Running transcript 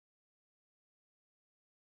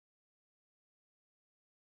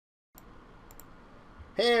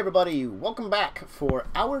Hey everybody, welcome back for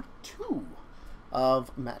hour 2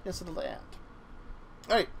 of Madness of the Land.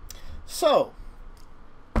 Alright, so,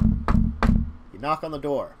 you knock on the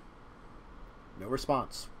door. No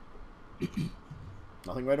response.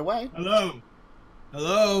 Nothing right away. Hello?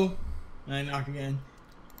 Hello? And I knock again.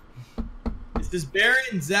 This is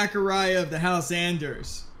Baron Zechariah of the House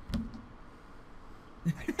Anders.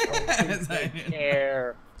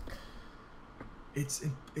 Care. It's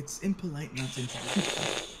impolite not to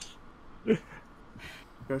introduce.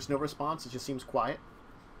 There's no response, it just seems quiet.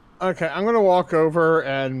 Okay, I'm gonna walk over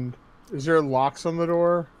and... Is there locks on the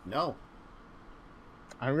door? No.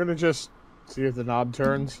 I'm gonna just see if the knob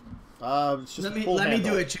turns. It's just Let me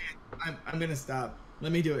do it, Chance. I'm gonna stop.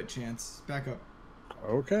 Let me do it, Chance. Back up.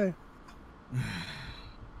 Okay.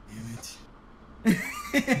 Damn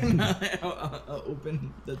it. I'll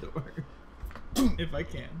open the door. If I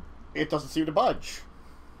can. It doesn't seem to budge.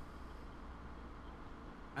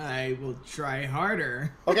 I will try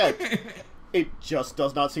harder. Okay. It just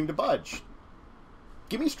does not seem to budge.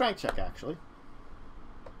 Give me a strength check, actually.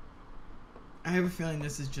 I have a feeling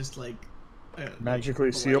this is just like... Magically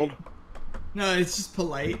like sealed? No, it's just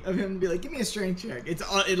polite of him to be like, give me a strength check. It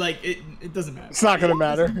doesn't matter. It's not gonna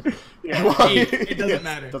matter. Yeah. It doesn't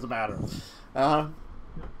matter. It doesn't matter.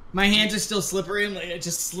 My hands are still slippery and I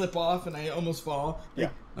just slip off and I almost fall.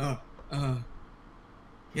 Like,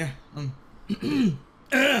 Yeah.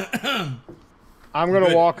 I'm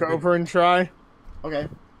gonna walk over and try. Okay.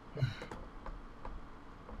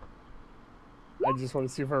 I just want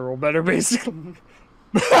to see if I roll better, basically.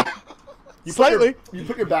 You Slightly. You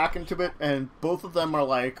put your back into it, and both of them are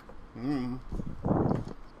like,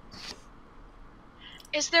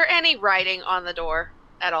 Is there any writing on the door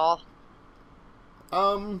at all?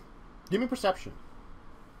 Give me perception.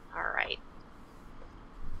 Alright.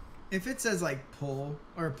 if it says like pull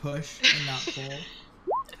or push and not pull.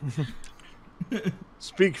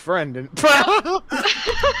 Speak friend. And...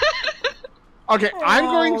 Okay, I'm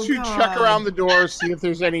going to check around the door, see if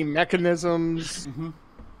there's any mechanisms,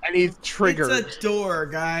 any triggers. It's a door,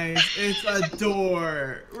 guys. It's a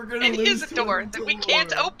door. We're gonna lose. It is a door that we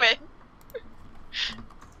can't open.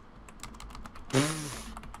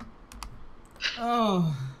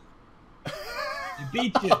 Oh. I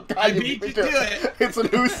beat you. Oh, God, I beat you to it. It's an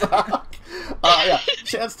Usock. Yeah.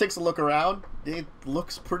 Chance takes a look around. It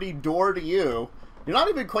looks pretty door to you. You're not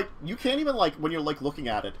even quite... You can't even, like, when you're, like, looking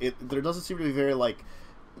at it, there doesn't seem to be very, like...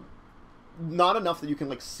 Not enough that you can,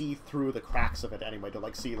 like, see through the cracks of it anyway to,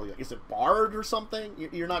 like, see, like, is it barred or something?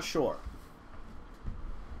 You're not sure.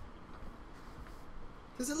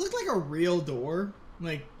 Does it look like a real door?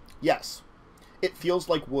 Like... Yes. It feels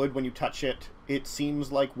like wood when you touch it. It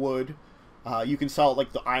seems like wood. You can tell,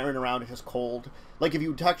 like, the iron around it is cold. Like, if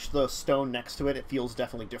you touch the stone next to it, it feels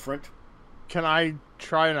definitely different. Can I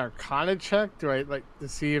try an Arcana check? Do I, like, to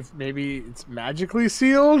see if maybe it's magically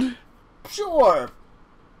sealed? Sure!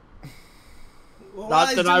 Well,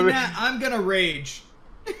 Not that I would... I'm gonna rage.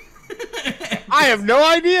 I have no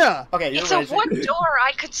idea! Okay, you're It's raging. a wood door.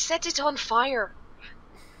 I could set it on fire.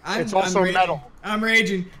 It's also raging. metal. I'm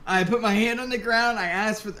raging. I put my hand on the ground. I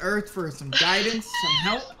ask for the earth for some guidance,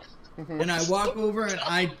 some help. And I walk over and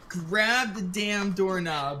I grab the damn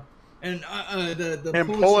doorknob and and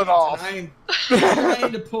pull it off. I'm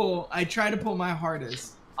trying to pull. I try to pull my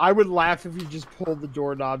hardest. I would laugh if you just pulled the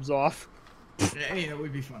doorknobs off. Hey, that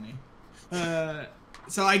would be funny.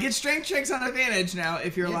 So I get strength checks on advantage now.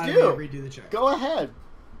 If you're allowed do. me to redo the check. Go ahead.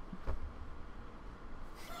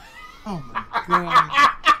 Oh my god.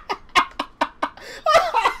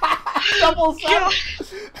 Double seven.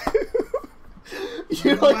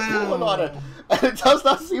 You're like pulling on it, and it does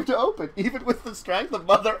not seem to open, even with the strength of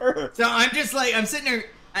Mother Earth. So I'm just like, I'm sitting there.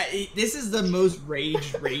 This is the most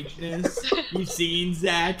rageness you've seen,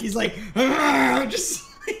 Zach. He's like, I'm just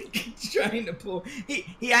like trying to pull.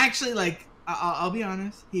 He actually, like, I'll be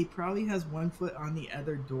honest. He probably has one foot on the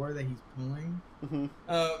other door that he's pulling,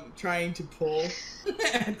 trying to pull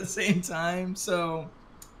at the same time. So,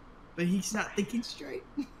 but he's not thinking straight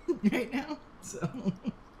right now. So.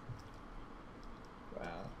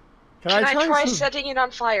 Can I try setting it on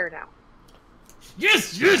fire now?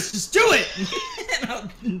 Yes, just do it!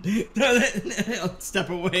 And I'll step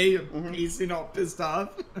away, pacing all pissed off.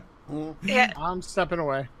 Yeah. I'm stepping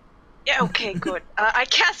away. Yeah, okay, good. I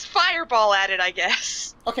cast Fireball at it, I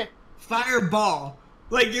guess. Okay. Fireball.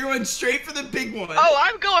 Like, you're going straight for the big one. Oh,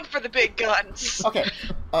 I'm going for the big guns. Okay.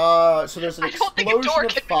 So there's an I don't think a explosion door of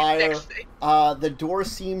can be the fire. next thing. The door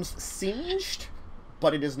seems singed,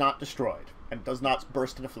 but it is not destroyed, and does not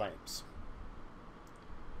burst into flames.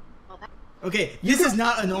 Well, Okay, this is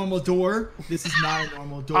not a normal door. This is not a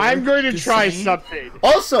normal door. I'm going to Just try saying. something.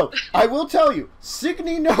 Also, I will tell you,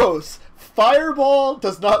 Signe knows fireball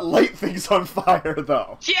does not light things on fire,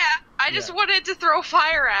 though. Yeah, I just wanted to throw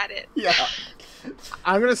fire at it. Yeah.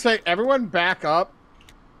 I'm going to say, everyone back up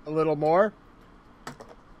a little more.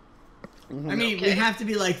 I mean, we have to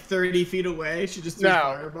be like 30 feet away. She just threw a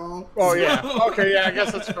fireball. Oh, yeah. Okay, yeah, I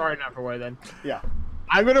guess that's far enough away then. Yeah.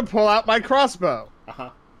 I'm going to pull out my crossbow. Uh-huh.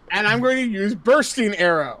 And I'm going to use bursting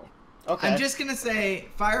arrow. Okay. I'm just gonna say,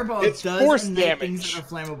 fireball It's does force ignite damage. things that are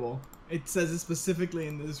flammable. It says it specifically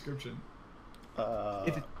in the description.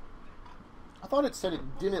 I thought it said it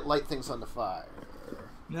didn't light things on the fire.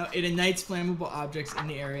 No, it ignites flammable objects in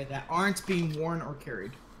the area that aren't being worn or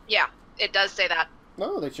carried. Yeah, it does say that.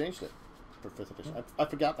 No, they changed it for 5th edition. I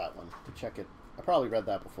forgot that one to check it. I probably read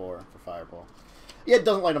that before for fireball. Yeah, it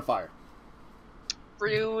doesn't light on fire.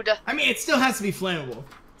 Rude. I mean, it still has to be flammable.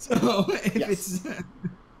 So if Yes. it's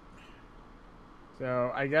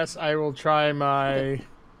So I guess I will try my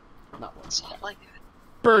Not one. It's not like that.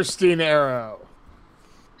 bursting arrow.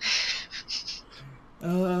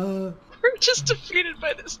 We're just defeated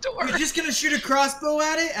by this door. you're just gonna shoot a crossbow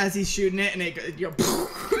at it as he's shooting it, and it you know,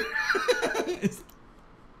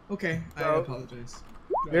 okay, I So, apologize.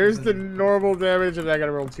 There's the normal damage, and I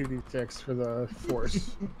gotta roll 2d6 for the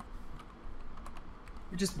force.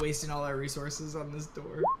 We're just wasting all our resources on this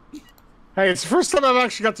door. Hey, it's the first time I've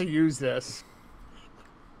actually got to use this.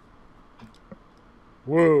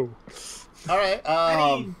 Whoa. All right.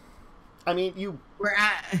 I mean, you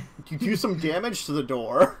do some damage to the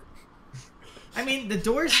door. I mean, the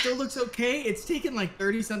door still looks okay. It's taken like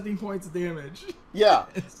 30-something points of damage. Yeah,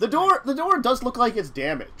 the door does look like it's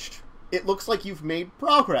damaged. It looks like you've made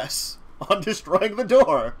progress on destroying the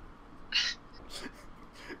door.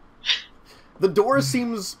 The door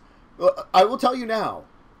seems... I will tell you now,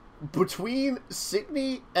 between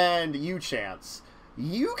Signe and you, Chance,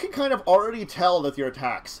 you can kind of already tell that your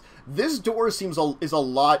attacks. This door is a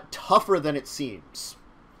lot tougher than it seems.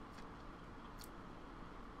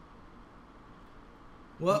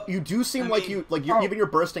 Well, You do seem even your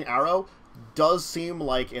bursting arrow does seem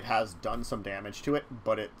like it has done some damage to it,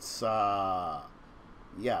 but it's yeah,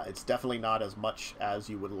 it's definitely not as much as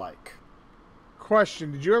you would like.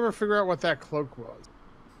 Question, did you ever figure out what that cloak was?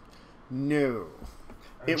 No.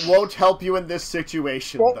 It won't help you in this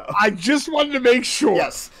situation, Well, though. I just wanted to make sure.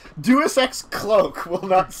 Yes. Deus Ex Cloak will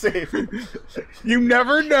not save you. You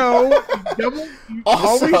never know. You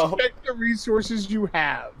Also- always check the resources you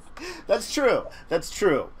have. That's true. That's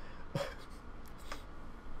true.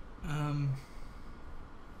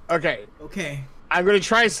 Okay, okay. I'm going to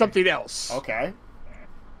try something else. Okay.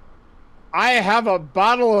 I have a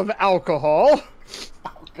bottle of alcohol.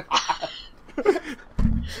 Oh, God.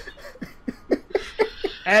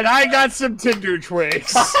 And I got some tinder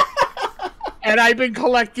twigs. And I've been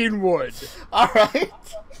collecting wood. All right.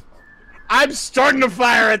 I'm starting to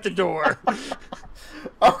fire at the door.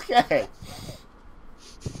 Okay.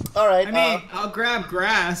 All right. I mean, I'll grab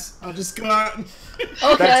grass. I'll just go out.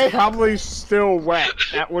 okay. That's probably still wet.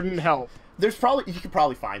 That wouldn't help. You could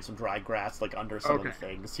probably find some dry grass like under some of the Okay.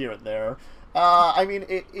 things here and there. I mean,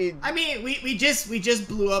 I mean, we just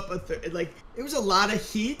blew up there was a lot of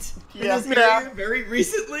heat in Yeah. this area very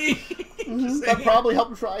recently. Just that saying. probably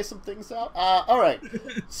helped try some things out. All right.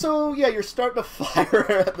 So yeah, you're starting to fire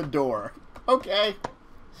at the door. Okay.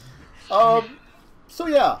 So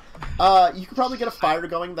yeah, you can probably get a fire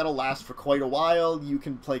going that'll last for quite a while. You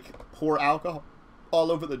can like pour alcohol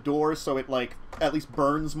all over the door so it like at least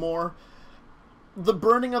burns more. The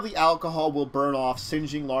burning of the alcohol will burn off,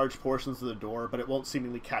 singeing large portions of the door, but it won't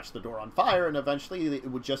seemingly catch the door on fire, and eventually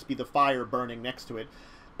it would just be the fire burning next to it.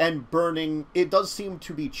 And burning, it does seem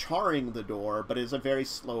to be charring the door, but it is a very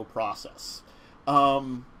slow process.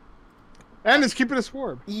 And it's keeping us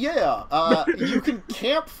warm. Yeah, you can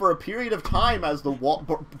camp for a period of time as the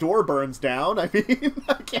door burns down. I mean,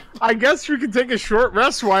 I guess we can take a short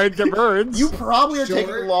rest while it burns. you probably are Short?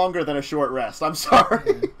 taking longer than a short rest. I'm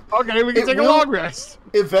sorry. Okay, we can It take a will- long rest.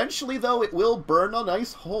 Eventually, though, it will burn a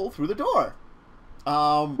nice hole through the door.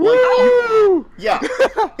 Woo! Yeah,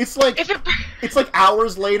 it's like If it, it's like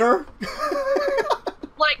hours later,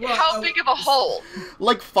 like, Well, how big of a hole?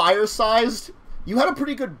 like fire-sized. You had a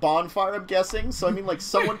pretty good bonfire, I'm guessing. So I mean, like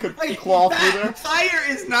someone could Like, claw through there. Fire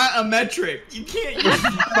is not a metric. You can't use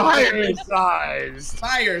Fire size.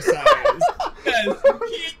 fire size. Because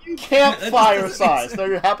you can't use Campfire that just sized. Are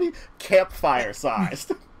you happy? Campfire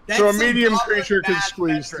sized. That's So a some medium goblin creature can math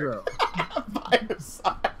squeeze metric. through. Fire sized.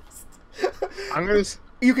 I'm gonna.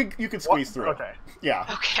 You could squeeze through. Okay, Yeah.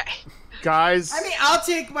 Okay. guys. I mean, I'll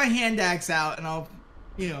take my hand axe out and I'll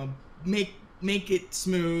you know, make it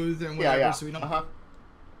smooth and whatever, Yeah. so we don't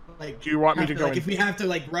like. Do you want me to go like in? if we have to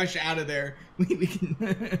like rush out of there, we can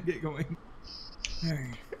get going. All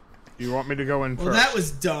right. Do you want me to go in Well, first? that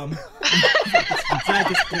was dumb.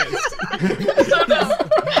 Zach is pissed. Oh no.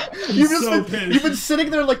 You've been sitting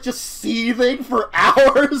there like just seething for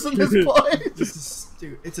hours in this place. This is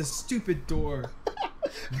it's a stupid door.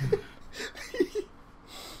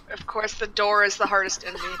 Of course, the door is the hardest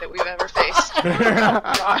enemy that we've ever faced.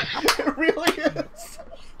 It really is.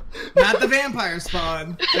 Not the vampire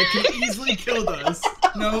spawn that can easily kill us.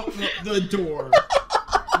 No, the door.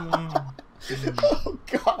 Oh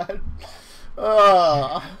God.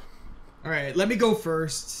 All right, let me go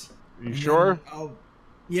first. You sure?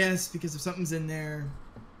 Yes, because if something's in there,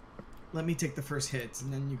 let me take the first hits,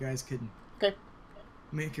 and then you guys could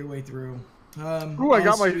make your way through. Ooh, I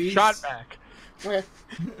got my shot back. Okay.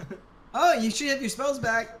 Oh, you should have your spells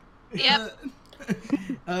back. Yep.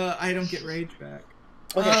 I don't get rage back.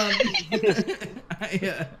 Okay.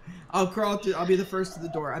 I'll crawl through. I'll be the first to the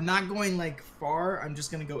door. I'm not going like far. I'm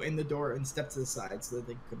just gonna go in the door and step to the side so that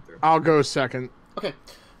they can come through. I'll go second. Okay.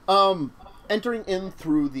 Entering in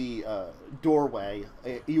through the doorway,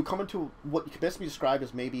 you come into what can best be described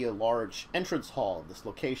as maybe a large entrance hall of this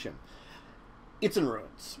location. It's in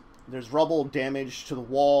ruins. There's rubble, damage to the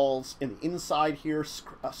walls. In the inside here,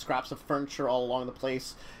 scraps of furniture all along the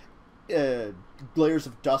place. Layers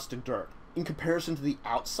of dust and dirt. In comparison to the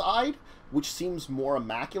outside, which seems more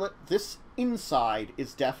immaculate, this inside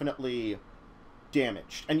is definitely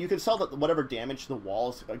damaged. And you can tell that whatever damage to the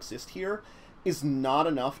walls exist here is not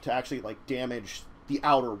enough to actually, like, damage the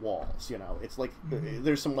outer walls, you know? It's like,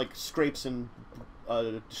 there's some, like, scrapes and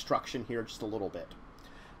destruction here just a little bit.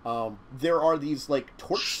 There are these, like,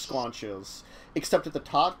 torch sconces, except at the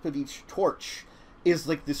top of each torch is,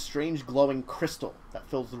 like, this strange glowing crystal that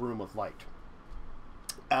fills the room with light.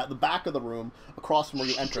 At the back of the room, across from where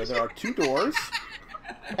you enter, there are 2 doors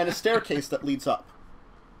and a staircase that leads up.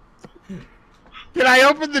 Can I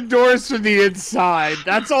open the doors from the inside?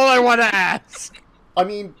 That's all I want to ask. I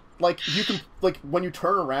mean, like, you can, like, when you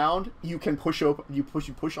turn around, you can push open, you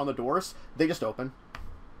push on the doors, they just open.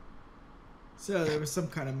 So there was some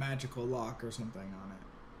kind of magical lock or something on it.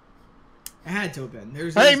 It had to have been.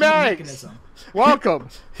 There's Hey, no Max! mechanism. Welcome.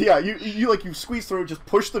 Yeah, you squeeze through, just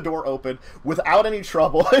push the door open without any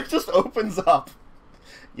trouble. It just opens up.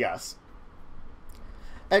 Yes.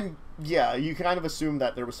 And yeah, you kind of assume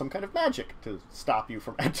that there was some kind of magic to stop you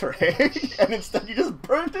from entering, and instead you just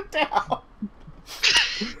burned it down.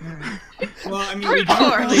 Well, I mean, we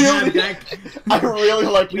don't really have that. I really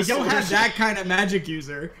like We this don't have solution. that kind of magic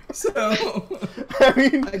user. So I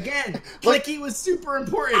mean, again, like, clicky was super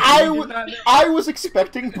important. I was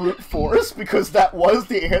expecting brute force because that was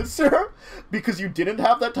the answer. Because you didn't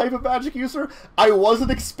have that type of magic user, I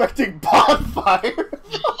wasn't expecting bonfire.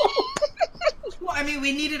 Well, I mean,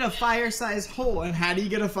 we needed a fire-sized hole, and how do you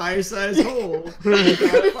get a fire-sized hole? You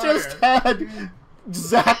could have just had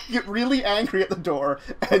Zach get really angry at the door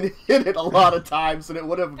and hit it a lot of times, and it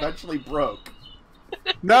would have eventually broke.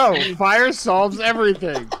 No, fire solves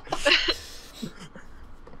everything.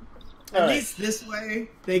 At least this way,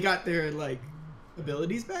 they got their like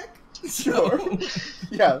abilities back. Sure. So,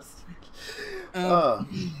 Yes.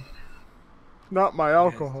 Not my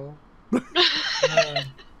alcohol.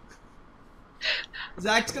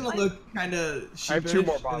 Zach's gonna look kind of sheepish. I have 2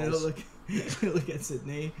 more And bottles. he'll look at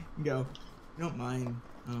Signe and go, "You don't mind?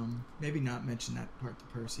 Maybe not mention that part to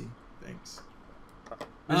Percy. Thanks."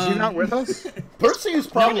 Is he not with us? Percy is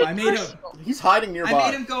probably... No, I made him. He's hiding nearby.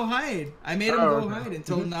 I made him go hide. I made him go okay. hide and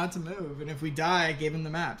told him not to move. And if we die, I gave him the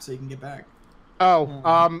map so he can get back.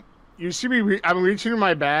 Oh, you see me? I'm reaching in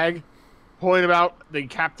my bag, pulling out the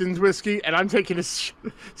captain's whiskey, and I'm taking a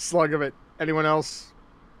slug of it. Anyone else?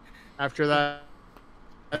 After that?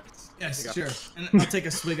 Yes, sure. And I'll take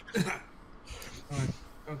a swig.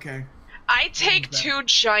 Okay. I take 2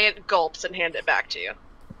 giant gulps and hand it back to you.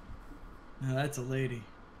 No, that's a lady.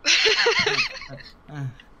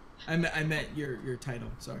 I meant your title.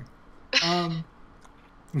 Sorry.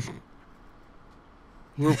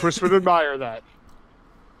 Rufus would admire that.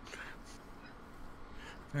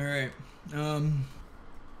 All right. All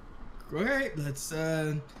right. Let's.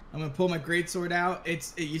 I'm gonna pull my greatsword out.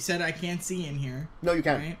 You said I can't see in here. No, you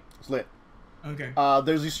can't. Right? It's lit. Okay.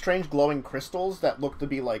 There's these strange glowing crystals that look to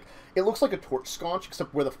be like... It looks like a torch sconce,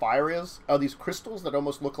 except where the fire is. These crystals that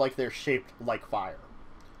almost look like they're shaped like fire.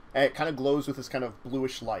 And it kind of glows with this kind of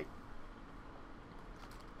bluish light.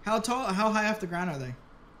 How high off the ground are they?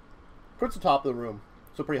 Towards the top of the room.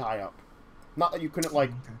 So pretty high up. Not that you couldn't, like,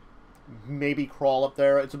 Okay. maybe crawl up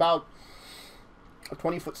there. It's about a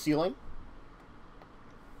 20-foot ceiling.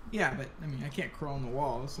 Yeah, but I mean, I can't crawl on the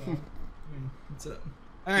wall, so what's up?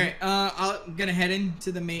 All right, I'm gonna head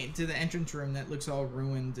into the entrance room that looks all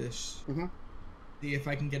ruined-ish. See if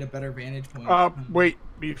I can get a better vantage point. Wait,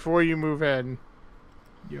 before you move in,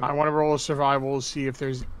 Yo. I want to roll a survival to see if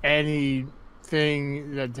there's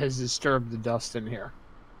anything that has disturbed the dust in here.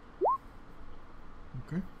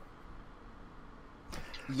 Okay.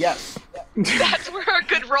 Yes. That's where our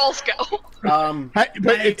good rolls go. But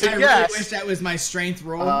it's a I yes. really wish that was my strength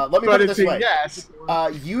roll. Let me But put it it's this a way. yes.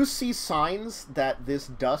 You see signs that this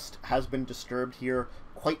dust has been disturbed here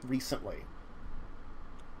quite recently.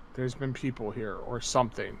 There's been people here or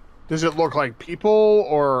something. Does it look like people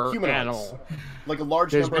or Humanoids. animal? Like a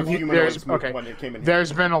large There's number of been- humanoids there's- okay. when it came in here.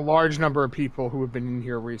 There's been a large number of people who have been in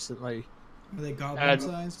here recently. Are they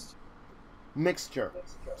goblin-sized? Mixture.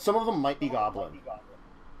 Some of them might be goblin.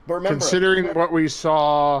 But remember, Considering what we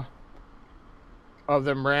saw of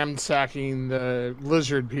them ransacking the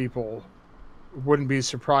lizard people, wouldn't be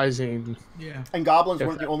surprising. Yeah. and goblins If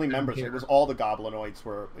weren't the only that's members. here. It was all the goblinoids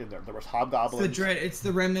were in there. There was hobgoblins. It's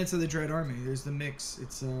the remnants of the Dread Army. There's the mix.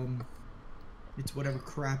 It's whatever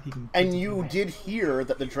crap he can. put And you together. did hear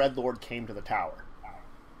that the Dreadlord came to the tower.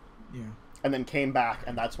 Yeah. And then came back,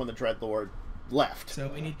 and that's when the Dreadlord left. So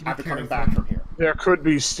we need to be After coming careful. back from here. There could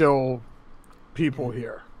be still people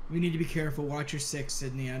here. We need to be careful. Watch your six,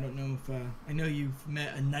 Sydney. I don't know if I know you've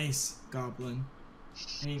met a nice goblin,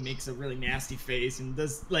 and he makes a really nasty face and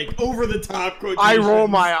does like over the top quotations. I roll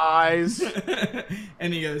my eyes.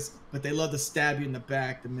 And he goes, "But they love to stab you in the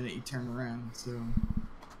back the minute you turn around. So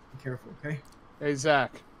be careful, okay?" Hey,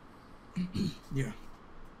 Zach, Yeah.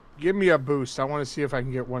 give me a boost. I want to see if I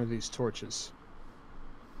can get one of these torches.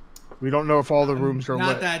 We don't know if all the rooms are Not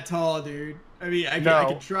lit. that tall, dude. I mean, I No.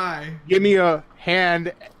 can try. Give me a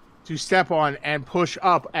hand to step on and push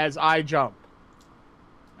up as I jump.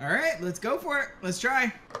 All right, let's go for it. Let's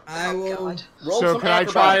try. I will. God. Roll So some can I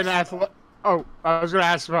try an acrobatics. Oh, I was going to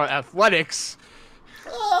ask about athletics.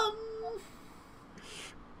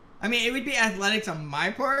 I mean, it would be athletics on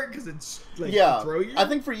my part because it's like Yeah, throw you. I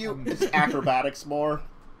think for you, it's acrobatics more.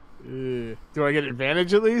 Do I get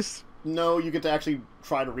advantage at least? No, you get to actually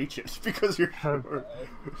try to reach it because you're.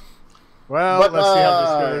 Well, But, let's see how this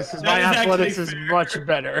goes. 'Cause that my is actually athletics is fair. much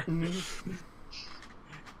better.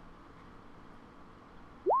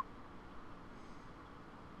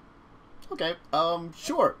 Okay,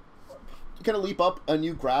 sure. You kind of leap up and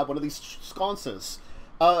you grab one of these sconces.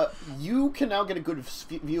 You can now get a good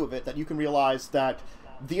view of it, that you can realize that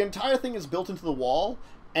the entire thing is built into the wall,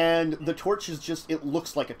 and the torch is just, it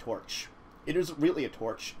looks like a torch. It isn't really a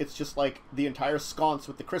torch, it's just like the entire sconce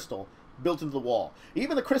with the crystal built into the wall.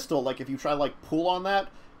 Even the crystal, like if you try to like pull on that,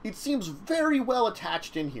 it seems very well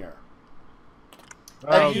attached in here.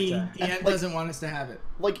 Oh, He like- doesn't want us to have it.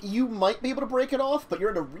 Like, you might be able to break it off, but you're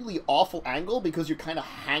at a really awful angle because you're kind of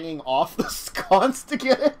hanging off the sconce to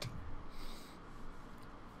get it.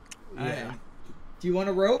 Yeah. Do you want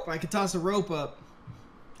a rope? I could toss a rope up.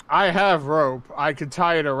 I have rope. I could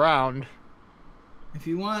tie it around. If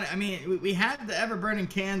you want. I mean, we had the ever-burning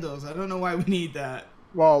candles. I don't know why we need that.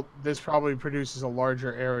 Well, this probably produces a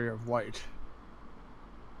larger area of light.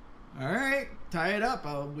 All right, tie it up.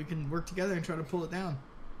 We can work together and try to pull it down.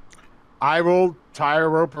 I will tie a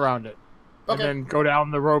rope around it. Okay. And then go down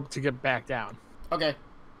the rope to get back down. Okay.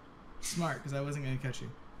 Smart, because I wasn't going to catch you.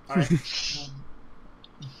 Alright.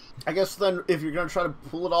 I guess then, if you're going to try to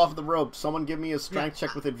pull it off the rope, someone give me a strength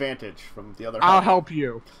check with advantage from the other I'll half. help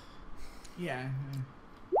you. Yeah.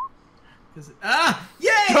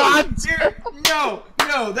 Yay! God!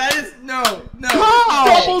 No, that is no.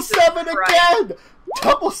 Double seven Right. again!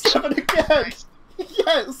 Double seven again!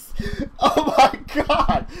 Yes! Oh my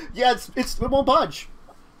god! Yeah, it won't budge.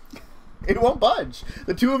 It won't budge.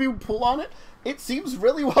 The two of you pull on it, it seems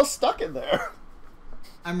really well stuck in there.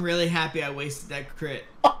 I'm really happy I wasted that crit.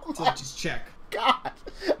 Oh So my just check. god!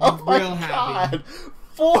 Oh I'm my real happy. god!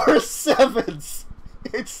 4 sevens!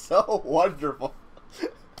 It's so wonderful.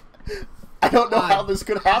 I don't know how this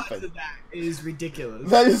could happen. That is ridiculous.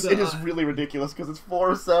 That is, So, it is really ridiculous because it's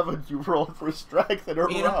 4 sevens you rolled for strength in a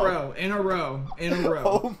row. in a row.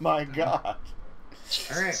 Oh my god.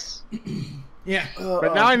 All right. Yeah.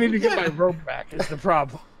 But now I need to get my rope back, is the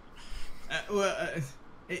problem.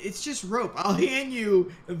 It's just rope. I'll hand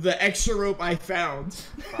you the extra rope I found.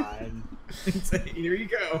 Fine. And say, here you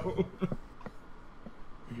go.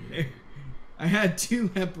 I had 2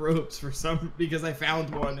 hemp ropes because I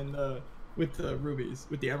found one with the rubies,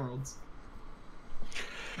 with the emeralds.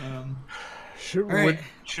 Should right.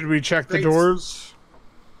 we check the Great. doors?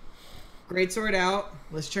 Great sword out.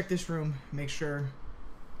 Let's check this room. Make sure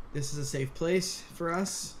this is a safe place for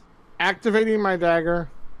us. Activating my dagger.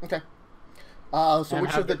 Okay. So And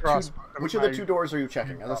which have of the the crossbow. which of the two doors are you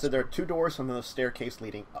checking? As I said, there are 2 doors and then a staircase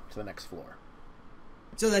leading up to the next floor.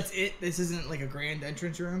 So that's it? This isn't like a grand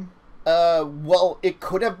entrance room? Well, it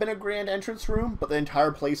could have been a grand entrance room, but the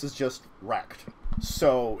entire place is just wrecked.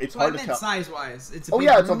 So it's hard to tell. Size-wise. It's a Oh big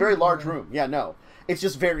yeah, it's a room, very large or- room. Yeah, no. It's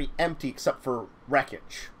just very empty except for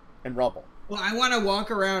wreckage and rubble. Well, I want to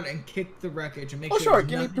walk around and kick the wreckage and make Oh sure sure, there's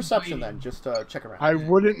give me nothing perception waiting. then. Just check around. I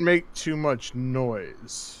wouldn't make too much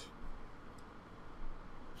noise.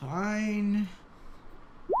 Fine.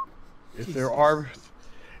 If there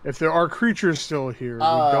are creatures still here, we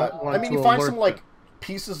don't want I mean, to you find alert some like them.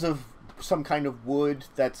 pieces of some kind of wood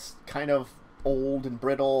that's kind of old and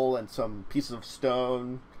brittle, and some pieces of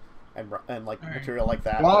stone, and like Alright. material like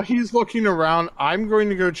that. While he's looking around, I'm going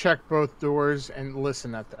to go check both doors and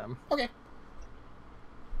listen at them. Okay.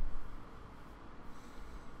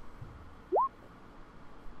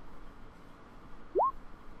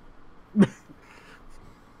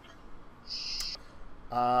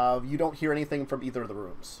 You don't hear anything from either of the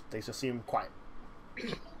rooms. They just seem quiet.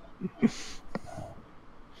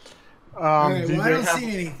 Alright, Do well, I they don't have,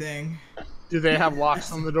 see anything. do they have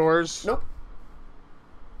locks on the doors? Nope.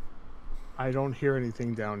 I don't hear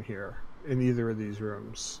anything down here in either of these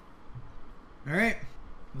rooms. Alright.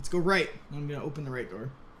 Let's go right. I'm going to open the right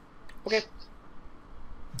door. Okay.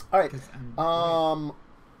 All right. 'Cause I'm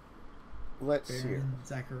Let's see. here. Baron,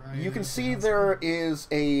 Zechariah, You can see Aasimar. there is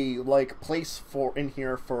a like place for in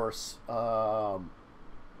here for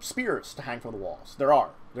spears to hang from the walls.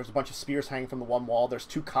 There's a bunch of spears hanging from the one wall. There's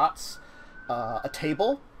 2 cots, a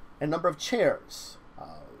table, and a number of chairs.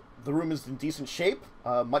 The room is in decent shape,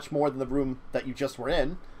 much more than the room that you just were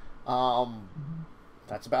in.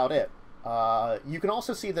 That's about it. You can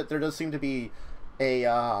also see that there does seem to be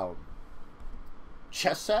a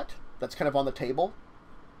chess set that's kind of on the table.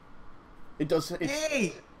 It does.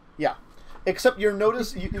 Hey! Yeah. Except you'll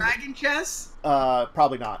notice Dragon chess?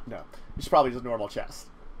 probably not. No, it's probably just normal chest,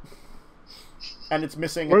 and it's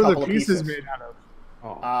missing What a are couple the of pieces pieces. made out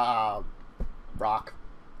of? Rock.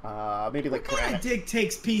 Maybe like What kind granite. of dick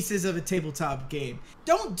takes pieces of a tabletop game?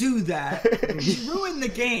 Don't do that. You ruin the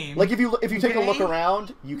game. Like if you take a look Okay.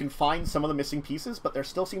 around, you can find some of the missing pieces, but there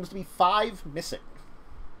still seems to be 5 missing.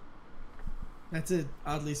 That's a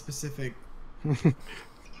oddly specific.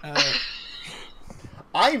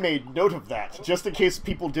 I made note of that just in case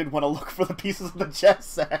people did want to look for the pieces of the chess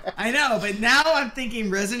set. I know, but now I'm thinking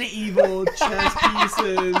Resident Evil chess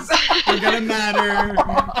pieces are gonna matter.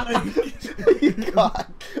 God.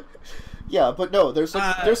 Yeah, but no, there's some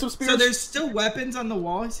spears. So there's still weapons on the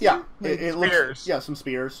walls. Yeah, Here? it spears. looks, yeah, some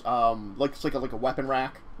spears. Like it's like a weapon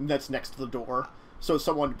rack that's next to the door. So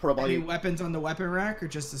someone probably Any weapons on the weapon rack or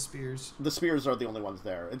just the spears? the spears are the only ones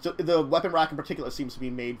there. The weapon rack in particular seems to be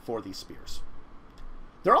made for these spears.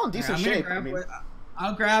 They're all in decent shape.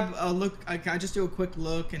 I'll grab a look. I just do a quick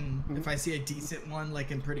look, and if I see a decent one,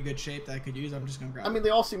 like in pretty good shape that I could use, I'm just gonna grab. I mean,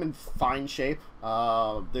 they all seem in fine shape.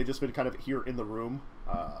 They've just been kind of here in the room,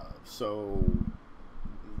 so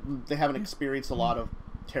they haven't experienced a lot of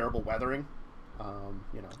terrible weathering.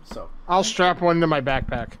 So I'll strap one to my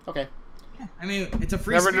backpack. okay, I mean, it's a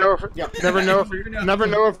free. Never spear. know if yeah, never know if You never know. never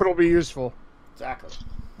know if it'll be useful. exactly.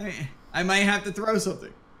 I might have to throw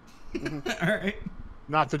something. All right.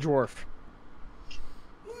 Not the dwarf.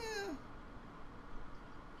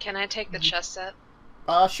 Can I take the chess set?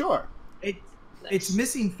 Sure. It's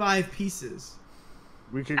missing 5 pieces.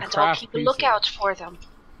 We could And I'll craft keep a pieces. lookout for them.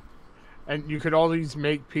 And you could always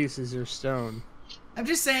make pieces of stone. I'm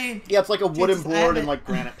just saying. Yeah, it's like a wooden Jesus, board and Abbott. like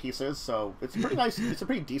granite pieces, so it's pretty nice. It's a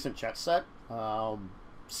pretty decent chess set.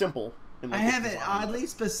 Simple. In I like, its have an design. oddly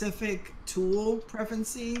specific tool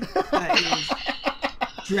preference that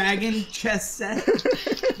is dragon chess set.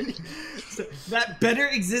 So, that better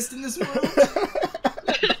exist in this world.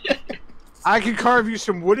 I could carve you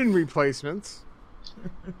some wooden replacements.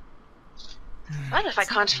 But if I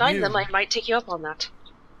can't find them, I might take you up on that.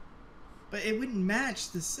 But it wouldn't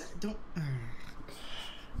match the set. Don't.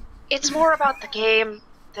 It's more about the game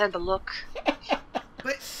than the look.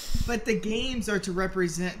 But the games are to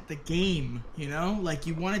represent the game, you know? Like,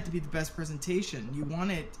 you want it to be the best presentation. You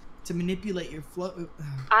want it to manipulate your flow.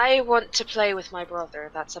 I want to play with my brother,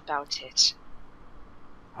 that's about it.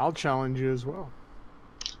 I'll challenge you as well.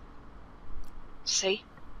 See?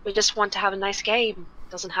 We just want to have a nice game.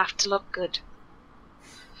 Doesn't have to look good.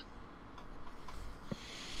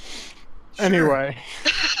 Anyway,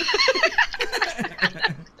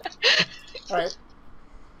 All right.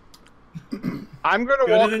 I'm gonna Go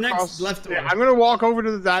to walk the next across. left door. Yeah, I'm gonna walk over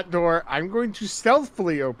to that door. I'm going to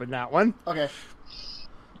stealthily open that one. Okay.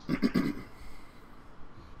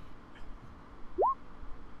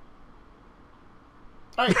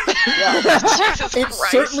 All right. Yeah. Jesus It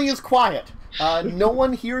Christ. certainly is quiet. No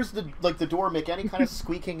one hears the door make any kind of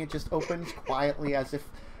squeaking. It just opens quietly as if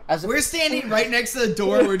We're standing right next to the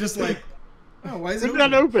door. We're just like, oh, why is it It's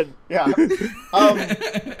not open. Yeah.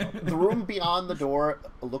 The room beyond the door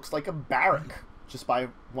looks like a barrack, just by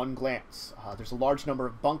one glance. There's a large number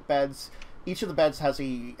of bunk beds. Each of the beds has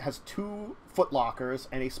 2 footlockers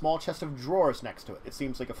and a small chest of drawers next to it. It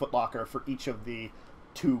seems like a footlocker for each of the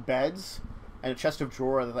 2 beds, and a chest of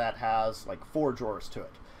drawers that has like 4 drawers to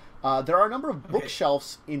it. There are a number of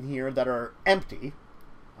bookshelves in here that are empty.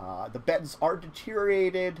 The beds are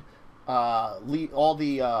deteriorated. All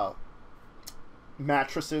the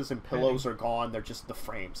mattresses and pillows are gone. They're just the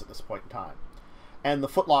frames at this point in time. And the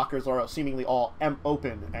footlockers are seemingly all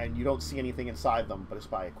open, and you don't see anything inside them, but it's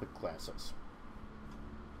by quick glances.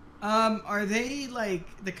 Are they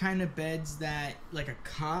like the kind of beds that, like a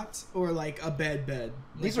cot or like a bed? Like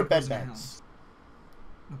These are bed beds.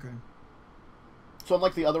 Okay. So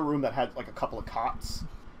unlike the other room that had like a couple of cots,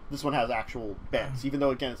 this one has actual beds, even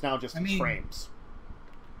though again it's now just frames.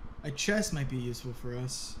 A chest might be useful for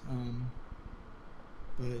us.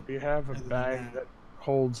 But We have a bag that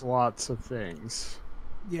holds lots of things.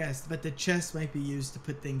 yes, but the chest might be used to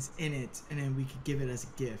put things in it, and then we could give it as a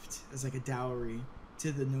gift, as like a dowry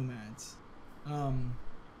to the nomads.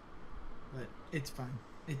 But it's fine.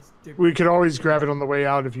 We could always grab it on the way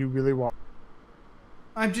out if you really want.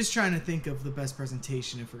 I'm just trying to think of the best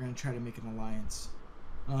presentation if we're gonna try to make an alliance.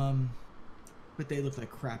 But they look like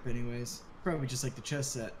crap anyways. Probably just like the chess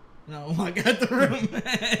set. And I'll walk out the room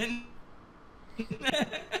and...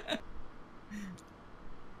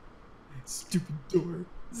 Stupid door.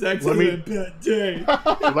 Zach's having a bad day.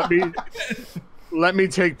 Let me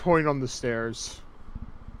take point on the stairs.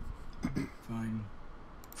 Fine.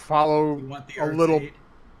 Follow You want the a Earth's little. aid?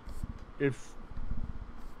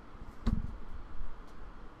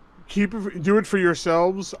 Do it for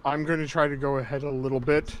yourselves. I'm going to try to go ahead a little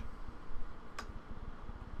bit.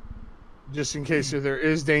 Just in case if there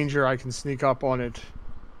is danger, I can sneak up on it.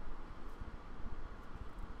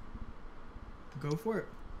 Go for it.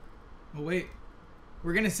 Oh wait.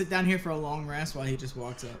 We're gonna sit down here for a long rest while he just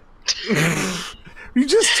walks up. You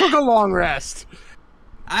just took a long rest.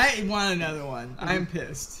 I want another one. I'm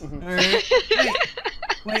pissed. Alright.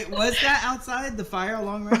 Wait, was that outside the fire a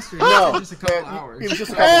long rest or No, just a couple hours? It was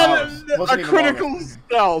just a couple hours. And Wasn't a even critical longer.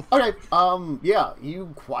 stealth. Okay, yeah,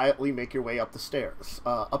 you quietly make your way up the stairs.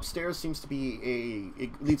 Upstairs seems to be it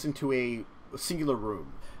leads into a singular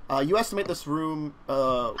room. You estimate this room,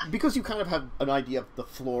 because you kind of have an idea of the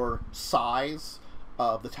floor size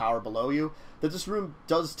of the tower below you, that this room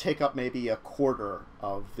does take up maybe a quarter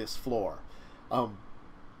of this floor.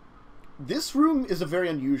 This room is a very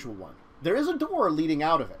unusual one. There is a door leading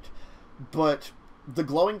out of it, but the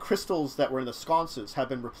glowing crystals that were in the sconces have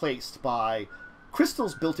been replaced by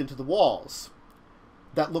crystals built into the walls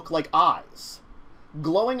that look like eyes.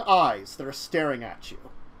 Glowing eyes that are staring at you.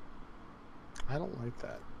 I don't like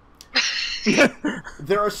that.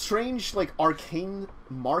 There are strange, like, arcane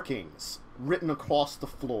markings written across the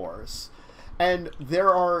floors. And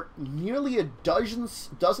there are nearly a dozen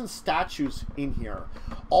statues in here,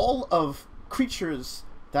 all of creatures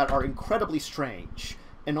that are incredibly strange,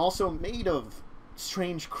 and also made of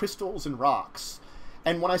strange crystals and rocks.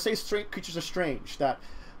 And when I say creatures are strange, that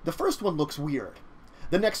the first one looks weird,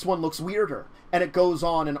 the next one looks weirder, and it goes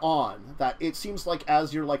on, that it seems like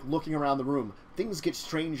as you're like looking around the room, things get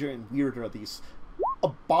stranger and weirder, these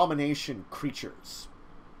abomination creatures.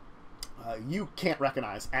 You can't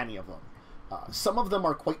recognize any of them. Some of them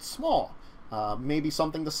are quite small, maybe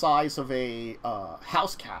something the size of a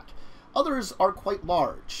house cat. Others are quite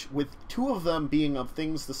large, with 2 of them being of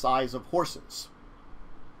things the size of horses.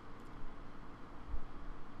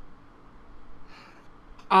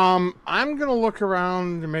 I'm gonna look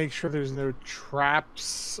around to make sure there's no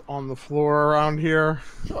traps on the floor around here.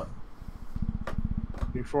 Sure.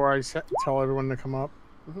 Before I tell everyone to come up.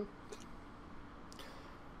 Mm-hmm.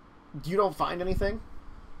 You don't find anything?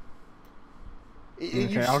 Okay,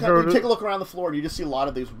 You take a look around the floor and you just see a lot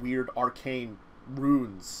of these weird arcane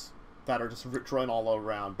runes that are just drawn all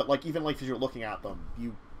around. But like even like as you're looking at them,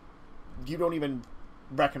 you don't even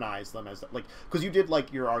recognize them as like, because you did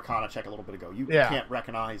like your Arcana check a little bit ago. You can't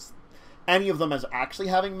recognize any of them as actually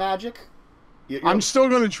having magic. I'm still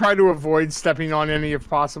going to try to avoid stepping on any if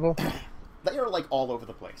possible. They are like all over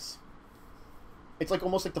the place. It's like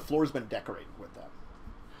almost like the floor's been decorated with them.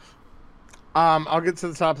 I'll get to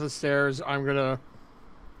the top of the stairs. I'm gonna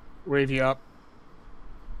wave you up.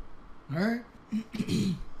 All right.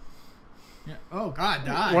 Yeah. Oh God,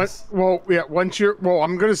 dies. Once you're. Well,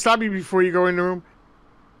 I'm gonna stop you before you go in the room.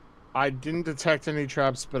 I didn't detect any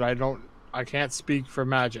traps, but I can't speak for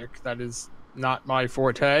magic. That is not my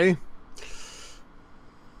forte.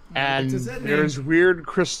 And there's weird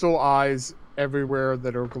crystal eyes everywhere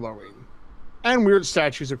that are glowing. And weird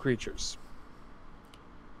statues of creatures.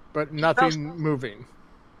 But nothing moving.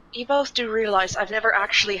 You both do realize I've never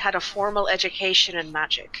actually had a formal education in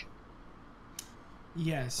magic.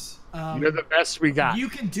 Yes. You're the best we got. You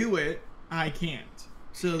can do it. I can't.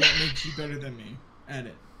 So that makes you better than me at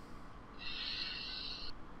it.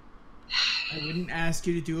 I wouldn't ask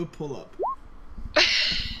you to do a pull-up.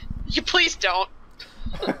 You please don't.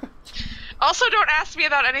 Also, don't ask me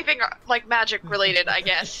about anything like magic related, I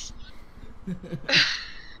guess.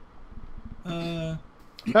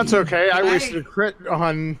 That's okay. I wasted a crit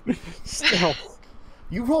on stealth.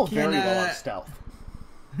 You roll very well on stealth.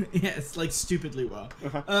 Yes, like stupidly well.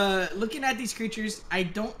 Looking at these creatures, I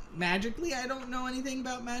don't know anything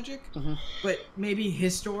about magic, but maybe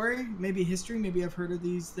history. Maybe I've heard of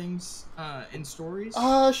these things in stories.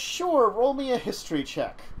 Sure. Roll me a history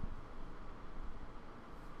check.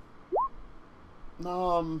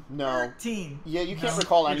 No. 13. Yeah, you can't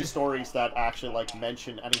recall any stories that actually like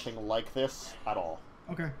mention anything like this at all.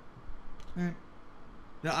 Okay. Alright.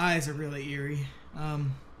 The eyes are really eerie. I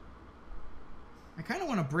kind of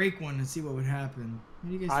want to break one and see what would happen. What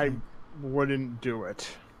do you guys think? I wouldn't do it.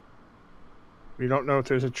 We don't know if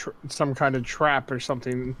there's some kind of trap or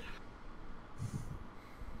something.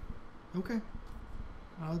 Okay.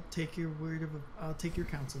 I'll take your I'll take your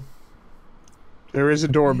counsel. There is a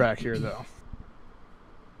door back here, though.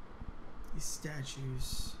 These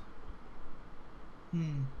statues.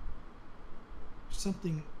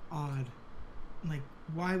 Something odd. Like,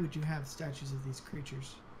 why would you have statues of these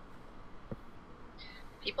creatures?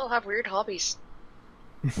 People have weird hobbies.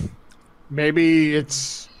 Maybe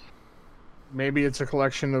it's a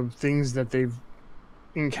collection of things that they've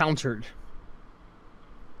encountered.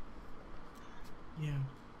 Yeah.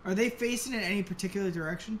 Are they facing in any particular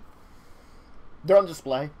direction? They're on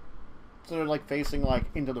display. So they're like facing like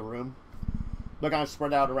into the room. They're kind of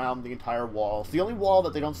spread out around the entire wall. The only wall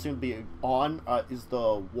that they don't seem to be on is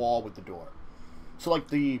the wall with the door. So like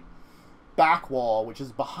the back wall, which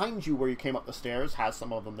is behind you where you came up the stairs, has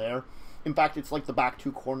some of them there. In fact, it's like the back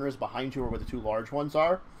two corners behind you are where the two large ones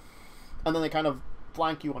are. And then they kind of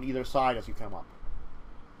flank you on either side as you come up.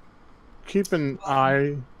 Keep an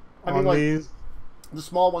eye on these. The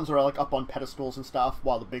small ones are like up on pedestals and stuff,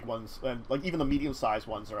 while the big ones, and like even the medium-sized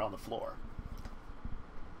ones, are on the floor.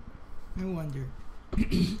 I wonder.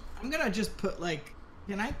 I'm gonna just put like,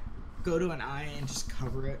 can I go to an eye and just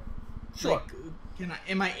cover it? Sure. Like,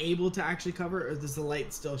 am I able to actually cover it, or does the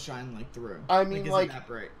light still shine like through? I mean, like, is it that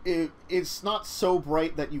bright? It's not so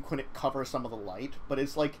bright that you couldn't cover some of the light, but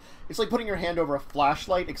it's like putting your hand over a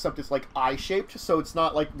flashlight, except it's like eye-shaped, so it's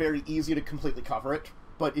not like very easy to completely cover it.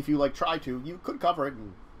 But if you like try to, you could cover it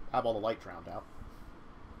and have all the light drowned out.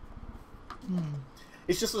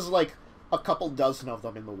 It's just there's like a couple dozen of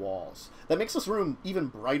them in the walls. That makes this room even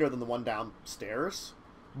brighter than the one downstairs.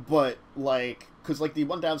 But like, because like the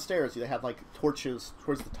one downstairs, they had like torches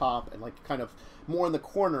towards the top and like kind of more in the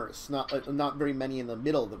corners, not very many in the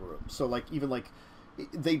middle of the room. So like even like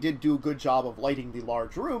they did do a good job of lighting the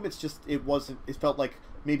large room. It's just it felt like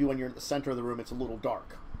maybe when you're in the center of the room, it's a little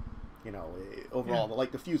dark. You know, overall the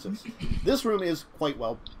light diffuses. This room is quite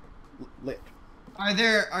well lit. Are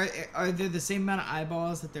there the same amount of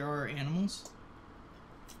eyeballs that there are animals?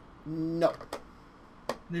 No.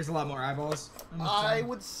 There's a lot more eyeballs. I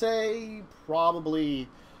would say probably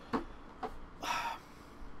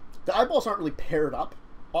the eyeballs aren't really paired up.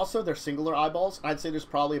 Also, they're singular eyeballs. I'd say there's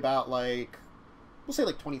probably about like, we'll say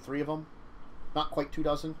like 23 of them. Not quite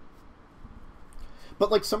 24.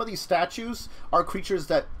 But like some of these statues are creatures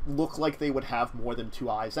that look like they would have more than two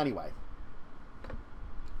eyes anyway.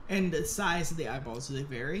 And the size of the eyeballs, do they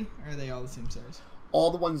vary? Or are they all the same size? All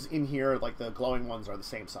the ones in here, like the glowing ones, are the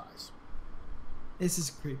same size. This is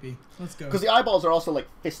creepy. Let's go. Because the eyeballs are also like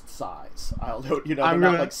fist size. I'll note, you know, they're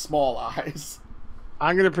not like small eyes.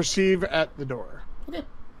 I'm going to perceive at the door. Okay.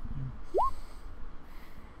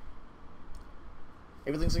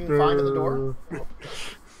 Everything's seeming fine at the door? You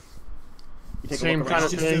take Same kind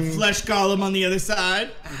of thing. Just a flesh golem on the other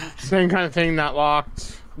side. Same kind of thing, not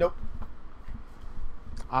locked. Nope.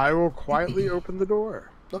 I will quietly open the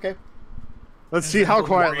door. Okay. Let's see how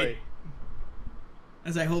quietly.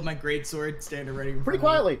 As I hold my great sword, standing ready. Pretty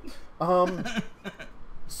quietly.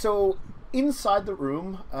 So inside the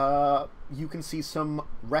room, you can see some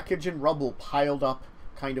wreckage and rubble piled up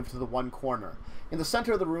kind of to the one corner. In the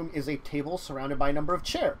center of the room is a table surrounded by a number of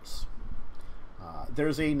chairs.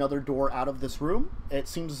 There's another door out of this room. It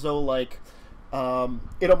seems as though, like,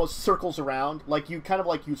 it almost circles around, like you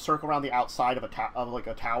circle around the outside of a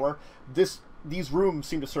tower. These rooms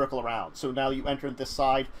seem to circle around. So now you enter this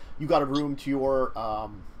side, you got a room to your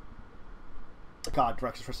God,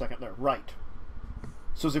 directions for a second there, right.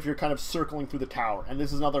 So as if you're kind of circling through the tower, and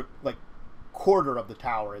this is another like quarter of the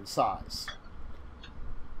tower in size.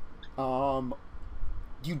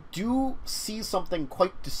 You do see something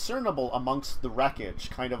quite discernible amongst the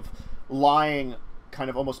wreckage, kind of lying,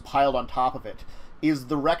 kind of almost piled on top of it, is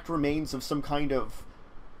the wrecked remains of some kind of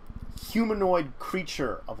humanoid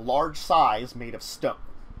creature of large size made of stone.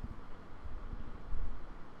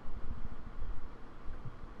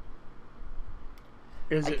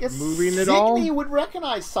 Is I it guess moving at all? Signe would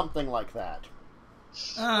recognize something like that.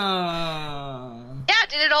 Yeah,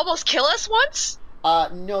 did it almost kill us once?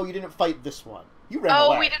 No, you didn't fight this one. You ran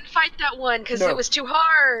away. Oh, we didn't fight that one because No. it was too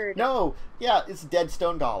hard. No, yeah, it's a dead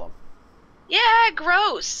stone golem. Yeah,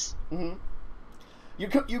 gross. Mm-hmm. You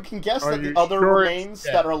can guess Are that the you other sure remains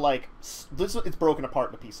it's that are like it's broken apart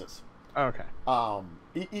into pieces. Okay.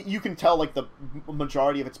 You can tell like the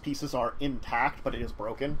majority of its pieces are intact, but it is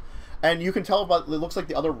broken, and you can tell it looks like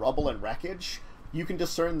the other rubble and wreckage. You can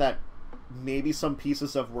discern that maybe some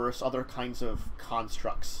pieces of worse other kinds of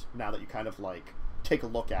constructs. Now that you kind of like take a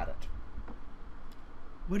look at it.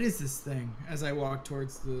 What is this thing? As I walk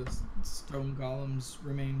towards the stone golem's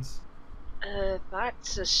remains.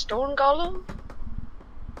 That's a stone golem.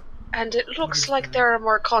 And it looks is like that? there are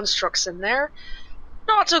more constructs in there.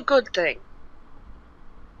 Not a good thing.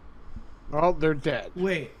 Well, they're dead.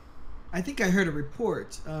 Wait, I think I heard a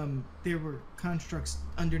report. There were constructs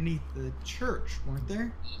underneath the church, weren't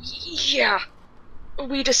there? Yeah.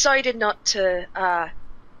 We decided not to,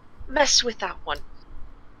 mess with that one.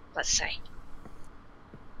 Let's say.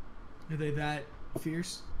 Are they that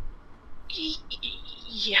fierce?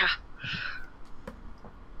 Yeah.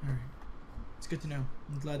 Alright. It's good to know.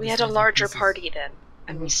 I'm glad We this had a guy's in larger pieces. party then,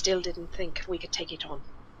 and we still didn't think we could take it on.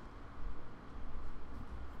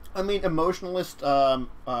 I mean, emotionalist,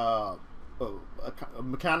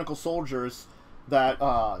 mechanical soldiers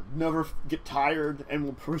that never get tired and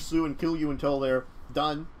will pursue and kill you until they're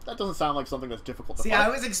done. That doesn't sound like something that's difficult to See, fight. I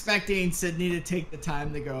was expecting Signe to take the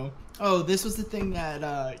time to go, oh, this was the thing that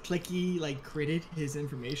Clicky, like, critted his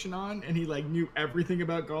information on, and he, like, knew everything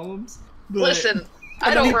about golems. But... Listen,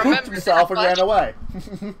 I And then don't he pooped remember himself that and ran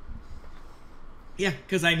much. away. Yeah,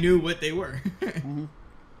 because I knew what they were.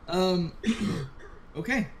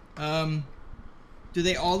 Okay. Do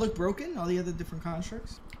they all look broken? All the other different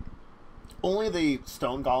constructs? Only the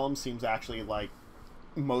stone golem seems actually like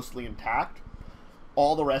mostly intact.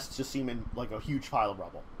 All the rest just seem in like a huge pile of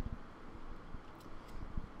rubble.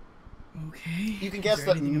 Okay. You can Is guess there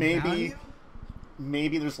that anything of value?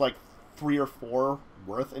 maybe there's like 3 or 4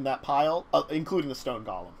 worth in that pile, including the stone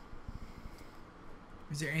golem.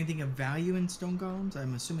 Is there anything of value in stone golems?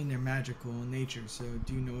 I'm assuming they're magical in nature, so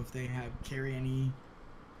do you know if they carry any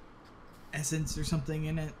essence or something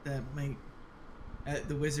in it that might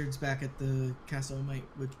the wizards back at the castle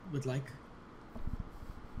would like?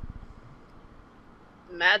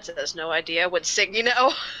 Mads has no idea. Would Signe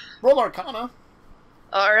know? Roll Arcana.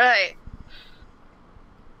 Alright.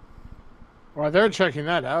 While they're checking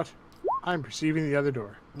that out, I'm perceiving the other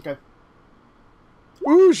door. Okay.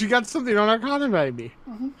 Ooh, she got something on Arcana, baby.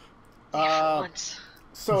 Yeah, for once.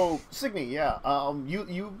 So Signe, yeah,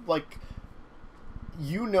 you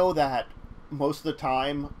know that most of the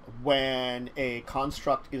time when a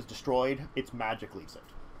construct is destroyed, its magic leaves it.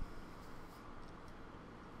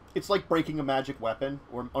 It's like breaking a magic weapon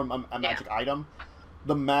or a magic item.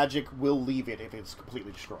 The magic will leave it if it's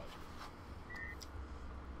completely destroyed.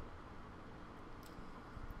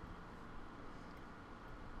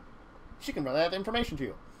 She can relay that information to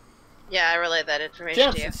you. Yeah, I relayed that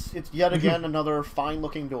information to you. Gents, it's yet again another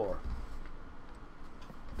fine-looking door.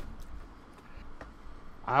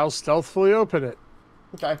 I'll stealthily open it.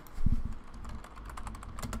 Okay.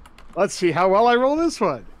 Let's see how well I roll this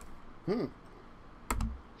one.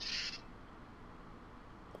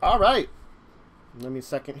 All right. Let me a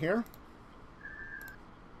second here.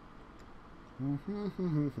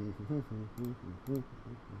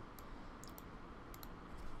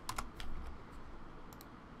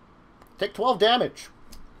 Take 12 damage.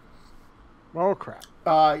 Oh, crap.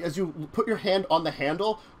 As you put your hand on the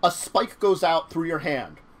handle, a spike goes out through your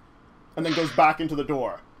hand and then goes back into the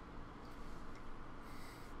door.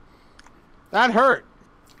 That hurt.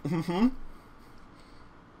 Mm-hmm.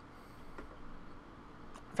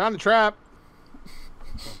 Found the trap.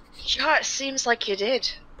 Yeah, it seems like you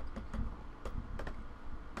did.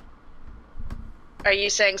 Are you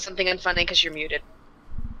saying something unfunny because you're muted?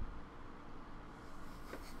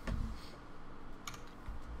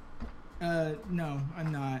 No,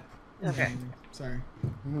 I'm not. Okay. Sorry.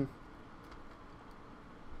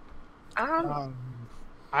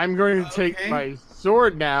 I'm going to take my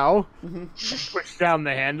sword now and push down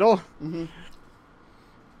the handle.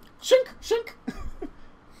 Shink, shink.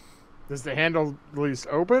 Does the handle at least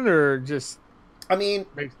open, or just? I mean,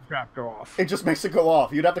 makes the trap go off. It just makes it go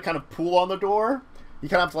off. You'd have to kind of pull on the door. You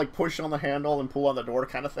kind of have to like push on the handle and pull on the door,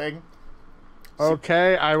 kind of thing.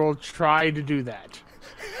 Okay, I will try to do that.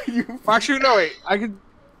 Actually, no, wait. I could.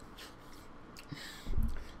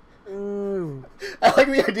 I like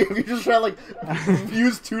the idea of you just trying to like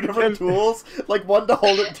use two different tools, like one to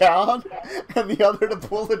hold it down and the other to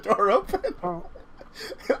pull the door open. Oh.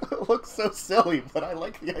 It looks so silly, but I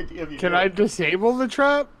like the idea of you. Can I disable the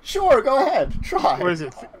trap? Sure, go ahead. Try. What is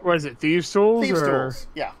it? What is it? Thieves' tools? Thieves' or... tools.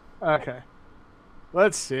 Yeah. Okay.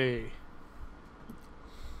 Let's see.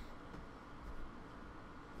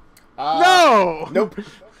 No. Nope.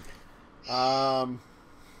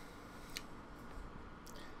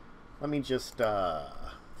 Let me just. I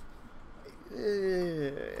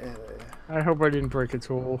hope I didn't break a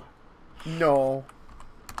tool. No.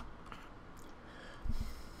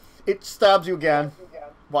 It stabs you again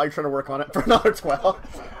while you're trying to work on it for another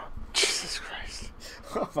 12. Jesus Christ.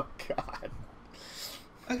 Oh my god.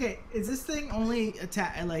 Okay, is this thing only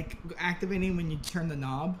activating when you turn the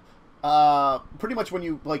knob? Pretty much when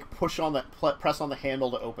you like push on the press on the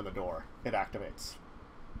handle to open the door, it activates.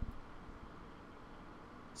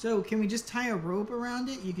 So can we just tie a rope around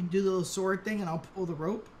it? You can do the little sword thing, and I'll pull the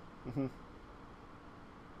rope.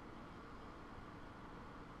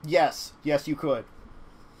 Yes, you could.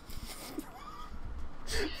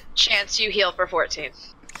 Chance, you heal for 14.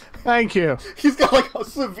 Thank you. He's got like a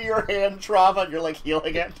severe hand trauma, and you're like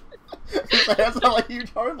healing it. His hands are like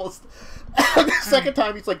huge, horrible. And the second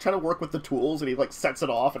time, he's like trying to work with the tools, and he like sets it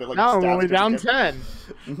off, and it like. No, stabs we're only him down again.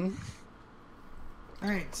 10. All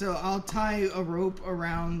right, so I'll tie a rope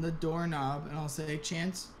around the doorknob, and I'll say,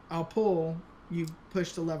 "Chance, I'll pull. You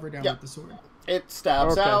push the lever down with the sword." It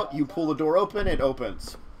stabs Okay. out. You pull the door open. It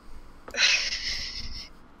opens.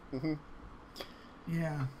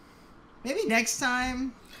 Yeah. Maybe next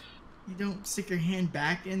time you don't stick your hand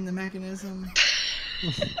back in the mechanism.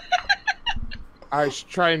 I was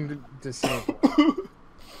trying to disable.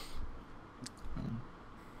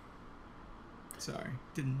 Sorry,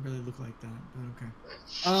 didn't really look like that, but okay.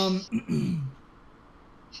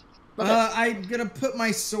 I'm gonna put my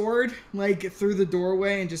sword like through the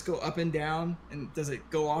doorway and just go up and down. And does it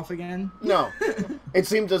go off again? No, it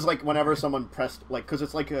seemed as like whenever someone pressed like because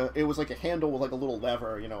it's like it was like a handle with like a little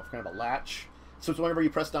lever, you know, kind of a latch. So it's whenever you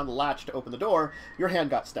press down the latch to open the door, your hand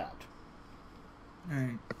got stabbed. All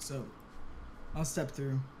right, so I'll step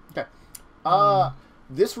through. Okay.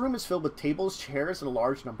 This room is filled with tables, chairs, and a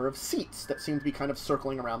large number of seats that seem to be kind of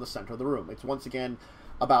circling around the center of the room. It's once again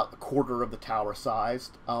about a quarter of the tower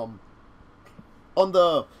sized. On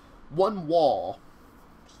the one wall,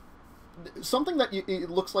 something that it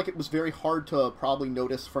looks like it was very hard to probably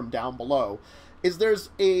notice from down below is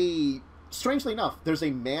strangely enough, there's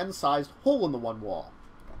a man-sized hole in the one wall.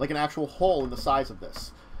 Like an actual hole in the size of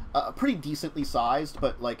this. Pretty decently sized,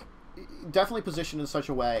 but like definitely positioned in such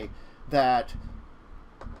a way that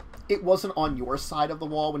it wasn't on your side of the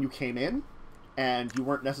wall when you came in, and you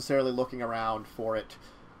weren't necessarily looking around for it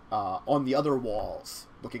on the other walls,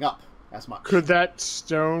 looking up as much. Could that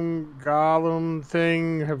stone golem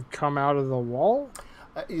thing have come out of the wall?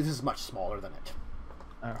 It is much smaller than it.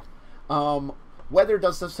 Oh. Weather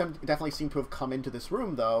does definitely seem to have come into this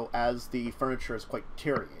room, though, as the furniture is quite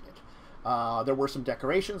deteriorated. There were some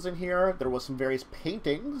decorations in here. There was some various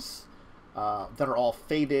paintings that are all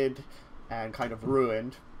faded and kind of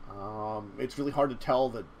ruined. It's really hard to tell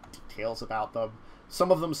the details about them.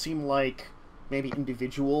 Some of them seem like maybe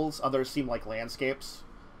individuals. Others seem like landscapes.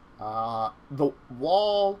 The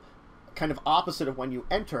wall, kind of opposite of when you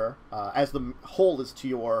enter, as the hole is to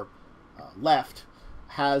your left,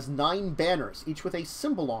 has 9 banners, each with a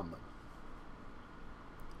symbol on them.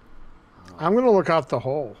 I'm going to look out the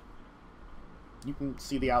hole. You can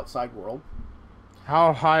see the outside world.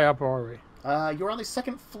 How high up are we? You're on the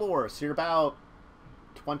 2nd floor, so you're about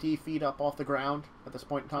 20 feet up off the ground at this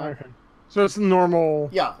point in time. Okay. So it's normal.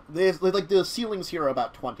 Yeah, like the ceilings here are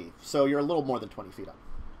about 20, so you're a little more than 20 feet up.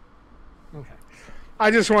 Okay.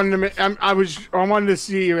 I just wanted to. I wanted to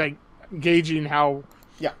see like gauging how.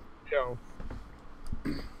 Yeah. You know.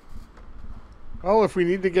 Oh, if we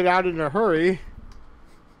need to get out in a hurry.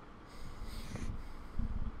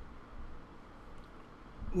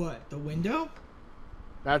 What? The window?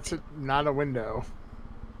 That's not a window.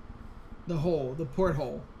 The hole, the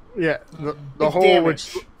porthole. Yeah, the It's hole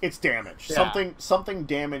damaged. which It's damaged. Yeah. Something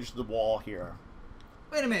damaged the wall here.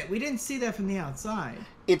 Wait a minute, we didn't see that from the outside.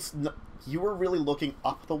 You were really looking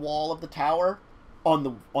up the wall of the tower on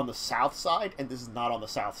the south side, and this is not on the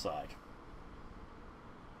south side.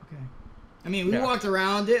 Okay. I mean, we Yeah. walked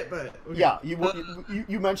around it, but okay. Yeah, you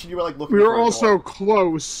mentioned you were like looking. we for were a also door.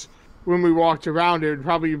 close when we walked around. It would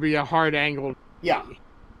probably be a hard angle. Yeah,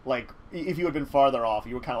 like if you had been farther off,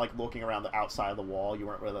 you were kind of like looking around the outside of the wall. You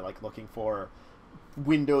weren't really like looking for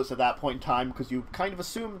windows at that point in time because you kind of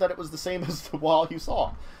assumed that it was the same as the wall you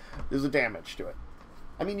saw. There's a damage to it.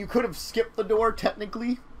 I mean, you could have skipped the door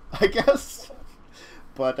technically, I guess,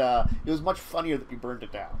 but it was much funnier that you burned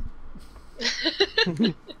it down.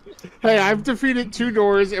 Hey, I've defeated 2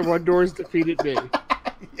 doors, and 1 door's defeated me.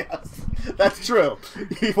 Yes, that's true.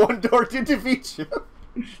 One door did defeat you.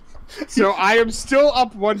 So I am still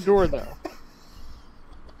up 1 door, though.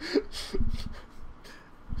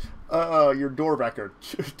 Your door record.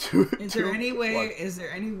 Is there any way? Is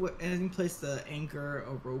there any place to anchor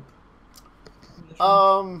a rope?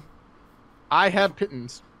 I have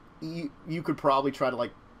pittons. You could probably try to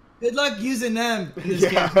like. Good luck using them in this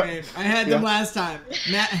Yeah. campaign. I had them Yeah. last time.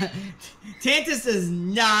 Tantus does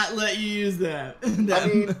not let you use them. I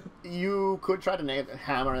mean, you could try to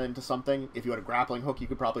hammer it into something. If you had a grappling hook, you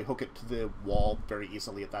could probably hook it to the wall very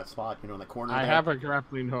easily at that spot. You know, in the corner. I there. have a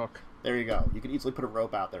grappling hook. There you go. You could easily put a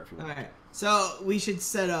rope out there if you want. Alright, so we should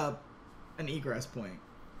set up an egress point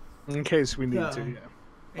In case we need No. to, yeah.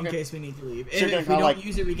 in Okay. case we need to leave. So you're And gonna if we kinda, don't like-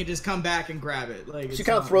 use it, we can just come back and grab it. Like, So it's you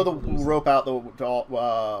kind of not throw the like we're losing. rope out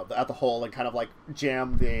at the hole and kind of like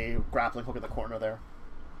jam the grappling hook in the corner there.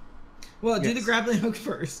 Well, do the Yes. grappling hook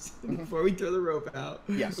first before we throw the rope out.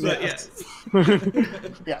 Yes. But Yes.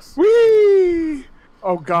 yes. Yes. Whee!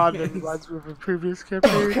 Oh god, that reminds me of a previous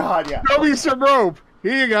campaign. Oh god, yeah. Throw me some rope!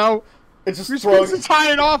 Here you go! It's just You're throwing. supposed to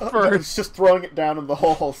tie it off It's first! just throwing it down in the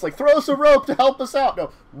hole. It's like throw us a rope to help us out. No,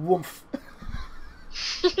 woof.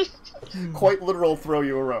 Quite literal. Throw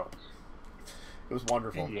you a rope. It was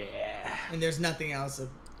wonderful. Yeah. And there's nothing else of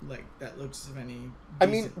like that looks of any. I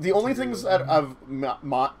mean, decent the only material. things that have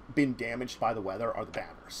not been damaged by the weather are the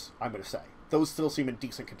banners, I'm going to say. Those still seem in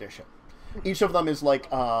decent condition. Each of them is like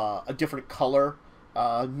a different color.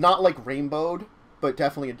 Not like rainbowed, but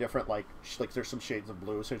definitely a different, like there's some shades of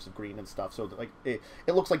blue, shades of green and stuff. So like it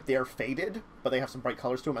looks like they're faded, but they have some bright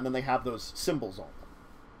colors to them. And then they have those symbols on them.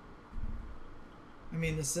 I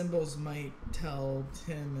mean, the symbols might tell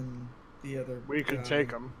Tim and the other. We can guy. take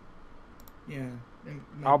them. Yeah. it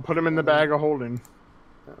might I'll put them in the bag of holding.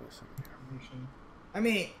 Let me see. information. I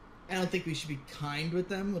mean, I don't think we should be kind with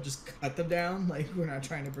them. We'll just cut them down. Like, we're not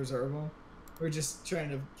trying to preserve them. We're just trying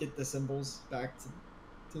to get the symbols back to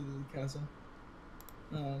the castle.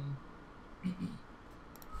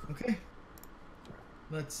 Okay.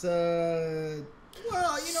 Let's, well, you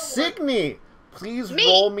know what? Signe, please Me?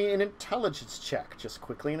 roll me an intelligence check, just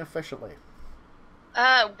quickly and efficiently.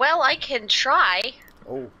 Well, I can try.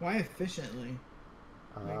 Oh. Why efficiently?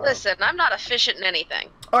 Listen, I'm not efficient in anything.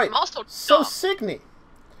 All right. I'm also So dumb. Signe,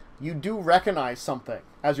 you do recognize something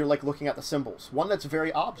as you're like looking at the symbols. One that's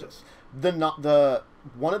very obvious.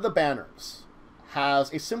 One of the banners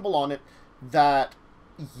has a symbol on it that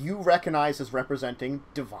you recognize as representing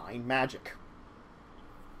divine magic.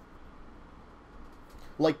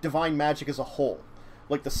 Like divine magic as a whole,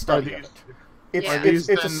 like the study of it. It's Yeah. it's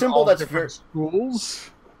a symbol that's very. schools.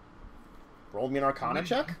 Roll me an Arcana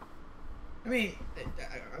check. I mean,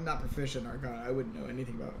 I'm not proficient in Arcana. I wouldn't know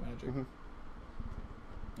anything about magic. Mhm.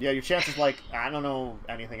 Yeah, your chance is like I don't know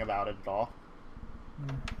anything about it at all.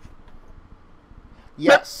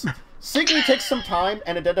 Yes. Signe takes some time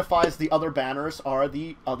and identifies the other banners are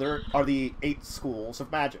the 8 schools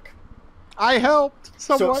of magic. I helped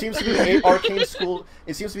So somewhat. it seems to be the 8 arcane school.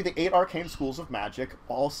 It seems to be the 8 arcane schools of magic,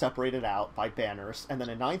 all separated out by banners, and then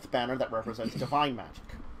a 9th banner that represents divine magic.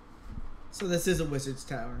 So this is a wizard's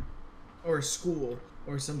tower, or a school,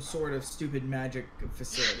 or some sort of stupid magic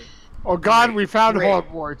facility. Oh god, we found Great.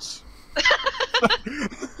 Hogwarts.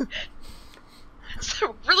 It's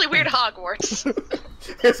a really weird Hogwarts.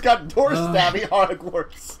 It's got door stabby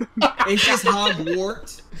Hogwarts. It's just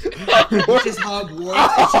Hogwarts. It's just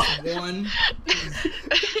Hogwarts. It's just one.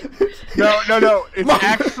 No. It's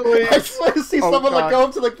actually. I just want to see Oh, someone like God. go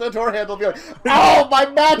up to like the door handle and be like, "Oh, my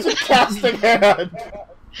magic casting hand!"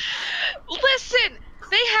 Listen,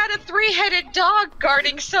 they had a 3-headed dog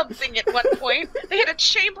guarding something at one point. They had a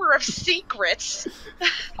chamber of secrets.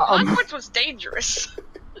 Hogwarts was dangerous.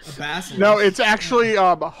 A basilisk. No, it's actually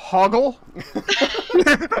Hoggle. It's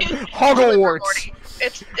Hogwarts.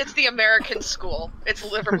 Livermorty. It's the American school. It's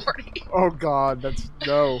Livermorty. Oh god, that's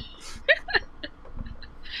no.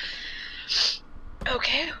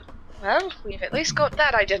 Okay, well, we've at least got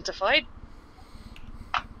that identified.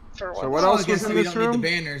 For So once. what else I guess was in we this don't need room? the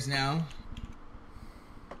banners now.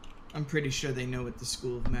 I'm pretty sure they know what the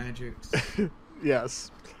School of Magic's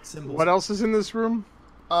Yes. symbols. What else is in this room?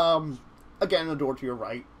 Again, the door to your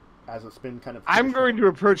right, as it's been kind of... I'm going to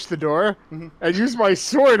approach the door and use my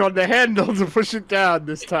sword on the handle to push it down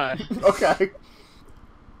this time. Okay.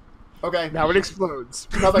 Okay. Now it explodes.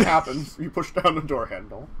 Nothing happens. You push down the door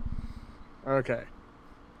handle. Okay.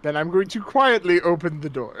 Then I'm going to quietly open the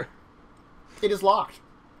door. It is locked.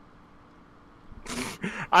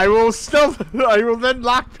 I will then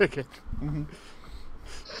lockpick it.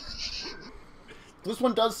 This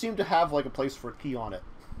one does seem to have like a place for a key on it.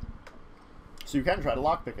 So you can try to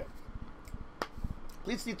lockpick it.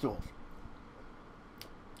 Please see tools.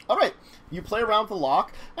 Alright, you play around with the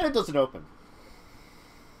lock, and it doesn't open.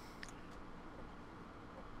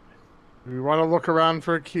 We want to look around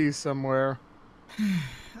for a key somewhere.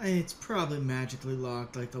 It's probably magically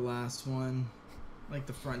locked like the last one. Like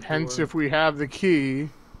the front Hence, door. if we have the key,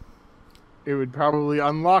 it would probably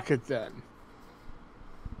unlock it then.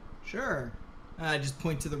 Sure. I just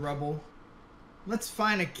point to the rubble. Let's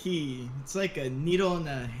find a key. It's like a needle in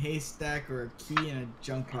a haystack or a key in a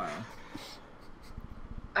junk pile.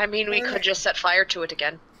 I mean, we could just set fire to it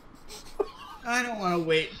again. I don't want to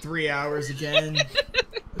wait 3 hours again.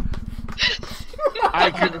 I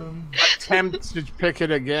could attempt to pick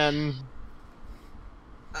it again.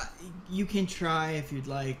 You can try if you'd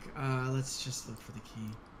like. Let's just look for the key.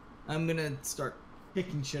 I'm gonna start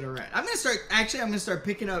picking shit around. I'm gonna start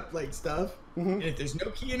picking up like stuff. And if there's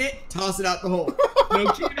no key in it, toss it out the hole.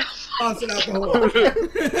 No key in it, toss it out the hole.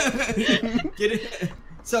 Get it?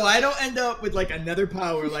 So I don't end up with like another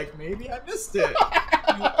power. Like maybe I missed it.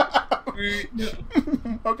 No.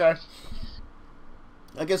 Okay.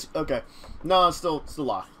 I guess, okay. No, it's still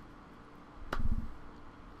locked.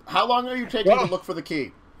 How long are you taking to look for the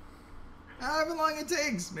key? However long it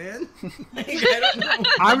takes, man. Like, I don't know.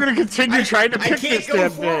 I'm going to continue trying to pick this damn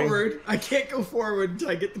thing. I can't go forward until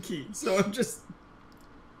I get the key. So I'm just...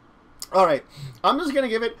 Alright. I'm just going to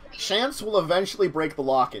give it... Chance will eventually break the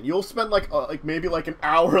lock in. You'll spend maybe an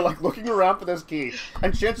hour looking around for this key.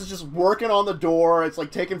 And Chance is just working on the door. It's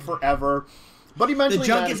taking forever. But eventually... The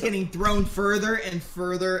junk is getting thrown further and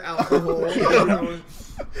further out the hole.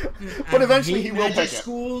 But eventually he will pick it.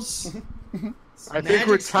 Schools. I think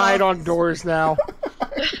we're tied on doors now.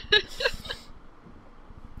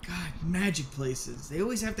 God, magic places. They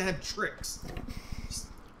always have to have tricks. Just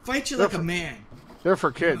fight you like a man. They're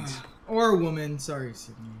for kids. Or a woman. Sorry,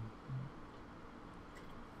 Signe.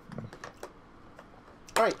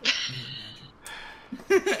 Alright.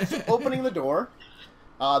 Opening the door.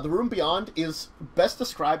 The room beyond is best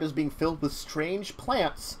described as being filled with strange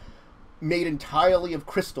plants made entirely of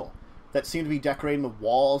crystal that seem to be decorating the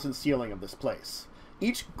walls and ceiling of this place.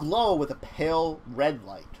 Each glow with a pale red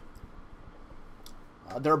light.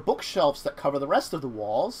 There are bookshelves that cover the rest of the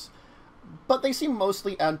walls, but they seem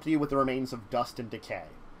mostly empty with the remains of dust and decay.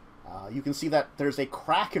 You can see that there's a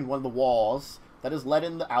crack in one of the walls that has let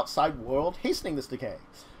in the outside world, hastening this decay.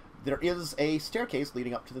 There is a staircase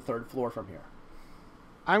leading up to the 3rd floor from here.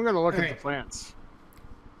 I'm going to look at the plants.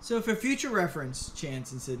 So for future reference,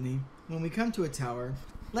 Chance and Signe, when we come to a tower,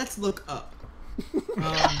 let's look up.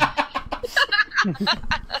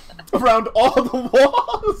 Around all the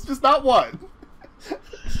walls, just not one.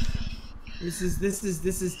 This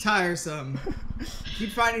is tiresome.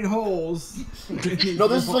 Keep finding holes. No,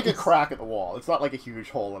 this is like a crack at the wall. It's not like a huge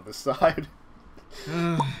hole on this side.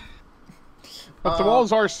 But the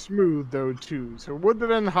walls are smooth, though, too, so it would have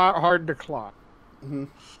been hard to climb.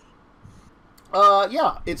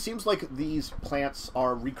 Yeah, it seems like these plants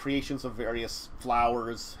are recreations of various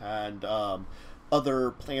flowers and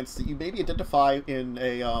other plants that you maybe identify in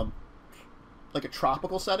a like a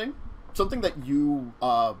tropical setting. Something that you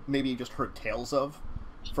maybe just heard tales of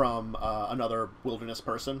from another wilderness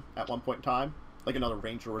person at one point in time. Like another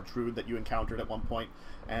ranger or druid that you encountered at one point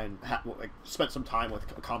and spent some time with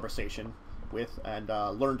a conversation with and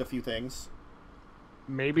learned a few things.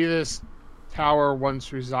 Maybe this tower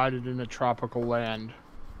once resided in a tropical land.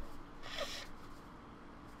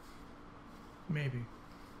 Maybe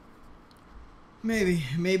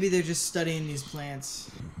they're just studying these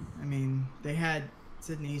plants. I mean, they had...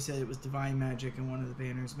 Signe said it was divine magic in one of the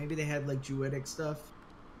banners. Maybe they had, druidic stuff,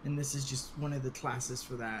 and this is just one of the classes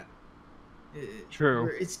for that.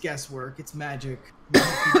 True. It's guesswork. It's magic.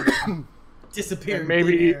 Disappear.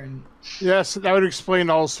 Maybe... Yes, that would explain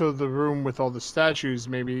also the room with all the statues.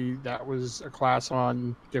 Maybe that was a class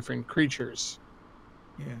on different creatures.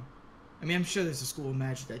 Yeah. I mean, I'm sure there's a school of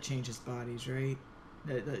magic that changes bodies, right?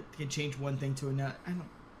 that can change one thing to another.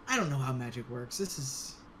 I don't know how magic works. This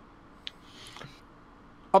is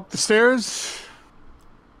Up the stairs.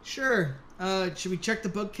 sure. Should we check the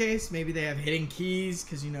bookcase? Maybe they have hidden keys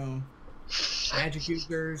because magic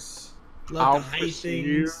users love to hide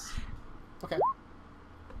things. Okay.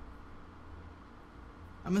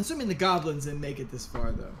 I'm assuming the goblins didn't make it this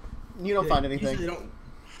far though. You don't find anything. Usually don't.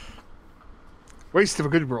 Waste of a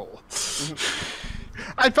good roll.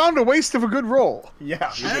 I found a waste of a good roll.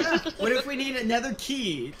 Yeah. I don't know. What if we need another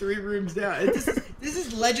key 3 rooms down? This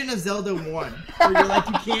is Legend of Zelda 1, where you're like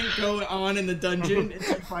you can't go on in the dungeon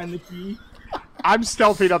until you find the key. I'm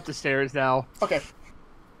stealthing up the stairs now. Okay.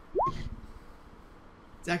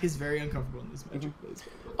 Zach is very uncomfortable in this magic place.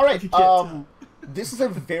 All right. This is a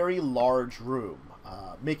very large room,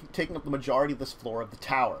 taking up the majority of this floor of the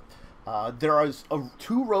tower. There are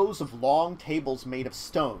 2 rows of long tables made of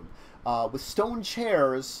stone, with stone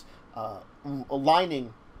chairs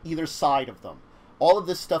lining either side of them. All of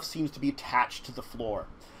this stuff seems to be attached to the floor.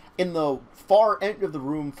 In the far end of the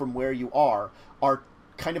room from where you are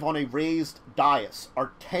kind of on a raised dais,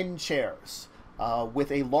 are 10 chairs,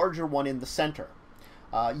 with a larger one in the center.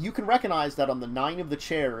 You can recognize that on the 9 of the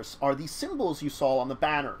chairs are the symbols you saw on the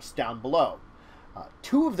banners down below.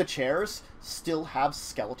 2 of the chairs still have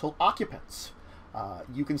skeletal occupants.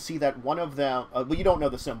 You can see that one of them... well, you don't know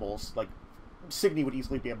the symbols. Like, Signe would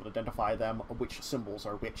easily be able to identify them, which symbols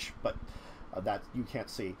are which, but that you can't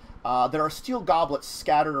see. There are steel goblets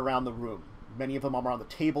scattered around the room. Many of them are on the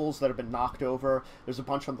tables that have been knocked over. There's a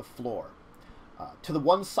bunch on the floor. To the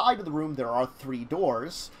one side of the room, there are 3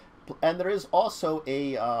 doors, and there is also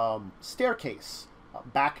a staircase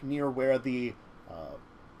back near where the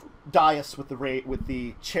dais with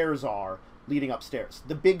the chairs are, leading upstairs.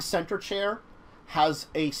 The big center chair has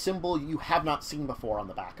a symbol you have not seen before on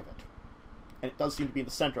the back of it, and it does seem to be in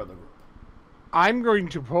the center of the room. I'm going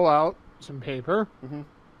to pull out some paper, Mm-hmm.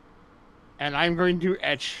 and I'm going to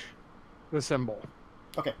etch the symbol.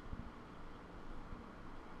 Okay.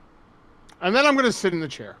 And then I'm going to sit in the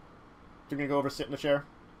chair. You're going to go over, sit in the chair?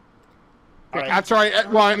 All right. After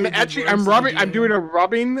I'm etching, I'm doing a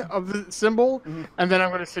rubbing of the symbol, and then I'm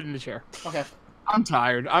going to sit in the chair. Okay. I'm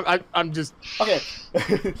tired. I'm just... Okay.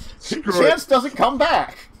 Screw Chance doesn't come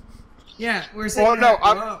back. Yeah, we're saying. Well, no,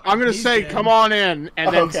 I'm going to say, come on in,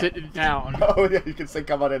 and then Okay. sit it down. Oh, yeah, you can say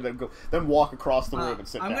come on in and go, then walk across the room and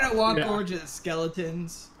sit I'm down. going to walk Yeah. over to the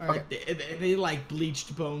skeletons. Alright, they like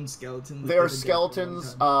bleached bone skeletons. They are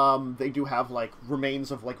skeletons. They do have, like,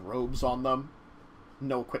 remains of, like, robes on them.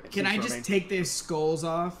 No equipment. Can I just remain. take their skulls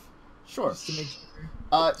off? Sure. Just to make sure.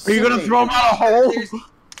 Are you going to throw them out a hole?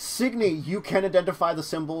 Signe, you can identify the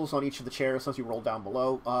symbols on each of the chairs as you roll down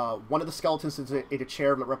below. One of the skeletons is in a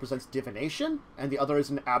chair that represents divination, and the other is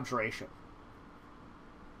an abjuration.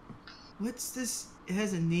 What's this? It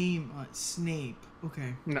has a name on it. Snape.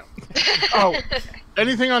 Okay. No. Oh,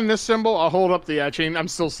 anything on this symbol, I'll hold up the etching. I'm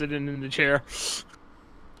still sitting in the chair.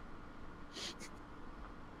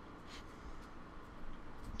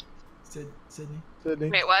 Sydney?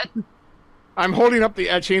 Wait, what? I'm holding up the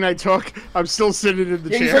etching I took. I'm still sitting in the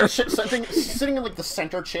chair. He's like, sitting in like the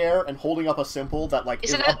center chair and holding up a symbol that like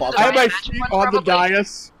Isn't is it above the I have him. my Magic feet one, on the probably?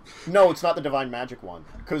 dais. No, it's not the divine magic one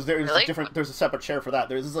because there's Really? a different. There's a separate chair for that.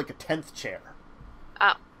 There's like a 10th chair.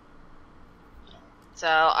 Oh. So,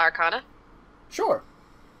 Arcana? Sure.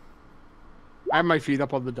 I have my feet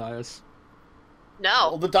up on the dais.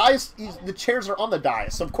 Well, No. the dais, the chairs are on the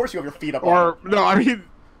dais, so of course you have your feet up. on Or, it. no, I mean,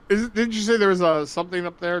 didn't you say there was something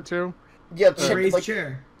up there, too? Yeah, A raised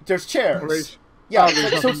chair. There's chairs. Raised- Yeah, Oh, it's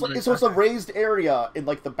there's like, so, nothing it's a raised area in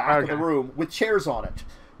like the back of the Okay. room with chairs on it,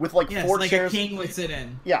 with like Yes, 4 like chairs. a king would sit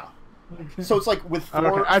in. Yeah. So it's like with 4.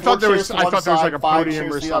 Okay. I four thought there was- chairs to I one thought there was, side, like, a 5 podium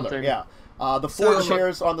chairs or to the other. something. Yeah. The 4 So-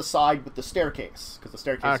 chairs on the side with the staircase because the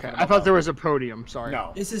staircase. Okay, is I thought there was a podium, sorry.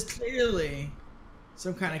 No. This is clearly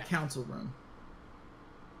some kind of council room.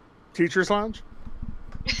 Teacher's lounge?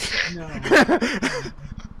 No.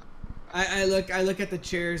 I look at the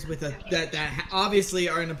chairs with that obviously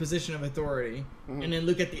are in a position of authority, and then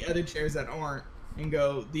look at the other chairs that aren't, and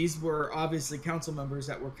go, these were obviously council members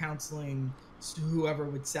that were counseling whoever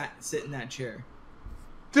would sit in that chair.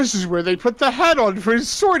 This is where they put the hat on for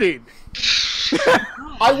sorting.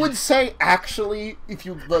 I would say actually, if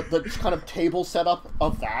you the kind of table setup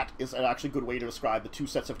of that is an actually good way to describe the 2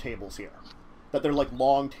 sets of tables here. That they're like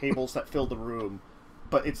long tables that fill the room,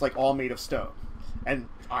 but it's like all made of stone and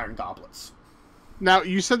iron goblets. Now,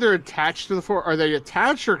 you said they're attached to the floor. Are they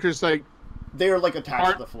attached or just like They are like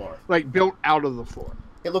attached to the floor. like built out of the floor?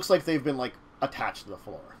 It looks like they've been like attached to the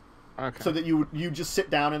floor. Okay. So that you just sit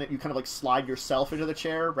down in it, you kind of like slide yourself into the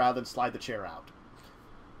chair rather than slide the chair out.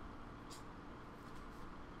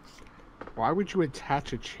 Why would you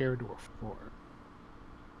attach a chair to a floor?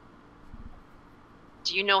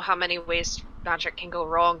 Do you know how many ways magic can go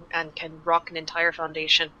wrong and can rock an entire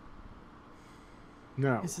foundation?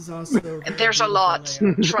 No. This is also a very There's a beautiful lot.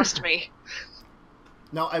 layout. Trust me.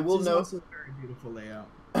 Now, I will This is note also a very beautiful layout.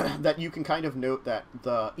 that you can kind of note that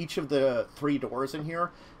each of the 3 doors in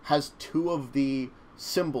here has 2 of the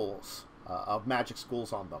symbols of magic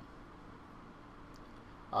schools on them.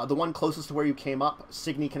 The one closest to where you came up,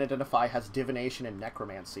 Signe can identify, has divination and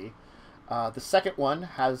necromancy. The second one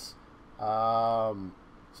has...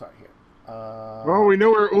 sorry, here. Well, we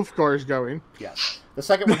know where Ulfgar is going. Yes. The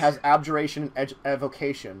second one has abjuration and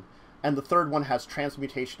evocation, and the third one has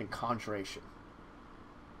transmutation and conjuration.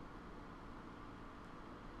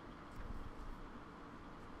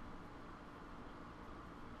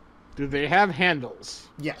 Do they have handles?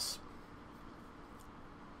 Yes.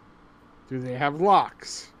 Do they have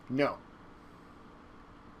locks? No.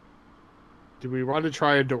 Do we want to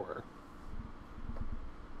try a door?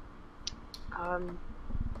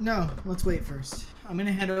 No, let's wait first. I'm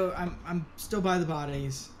gonna head over. I'm still by the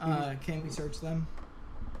bodies. Can we search them?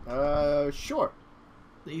 Sure.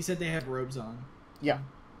 You said they have robes on. Yeah.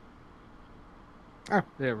 Ah,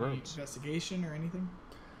 they have Any robes. investigation or anything?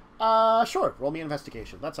 Sure. Roll me an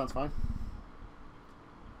investigation. That sounds fine.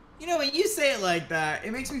 You know, when you say it like that,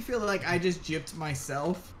 it makes me feel like I just gypped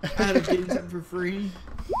myself out of getting something for free.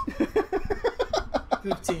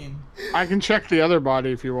 15. I can check the other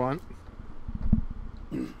body if you want.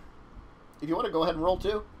 If you want to go ahead and roll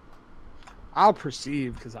too, I'll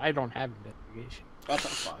perceive, because I don't have investigation. that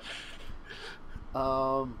sounds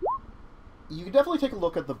fine. You can definitely take a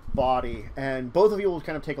look at the body, and both of you will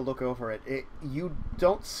kind of take a look over it. You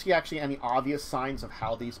don't see actually any obvious signs of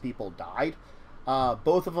how these people died.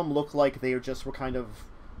 Both of them look like they just were kind of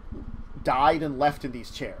died and left in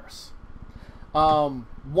these chairs.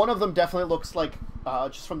 One of them definitely looks like,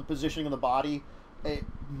 just from the positioning of the body, it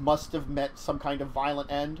must have met some kind of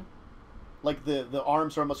violent end. Like the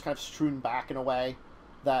arms are almost kind of strewn back in a way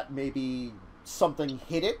that maybe something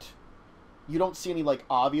hit it. You don't see any like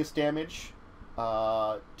obvious damage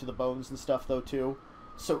to the bones and stuff though too.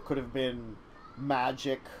 So it could have been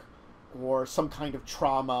magic or some kind of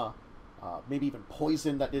trauma, maybe even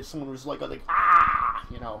poison that someone was like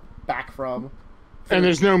back from. And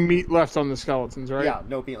there's no meat left on the skeletons, right? Yeah,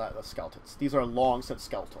 no meat left on the skeletons. These are long since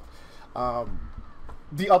skeletal.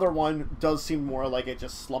 The other one does seem more like it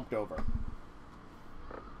just slumped over.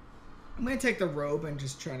 I'm gonna take the robe and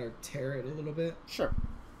just try to tear it a little bit. Sure.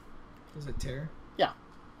 Does it tear? Yeah.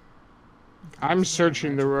 I'm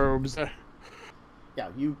searching the robes. Yeah,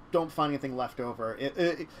 you don't find anything left over.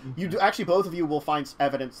 You do, actually, both of you will find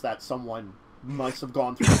evidence that someone must have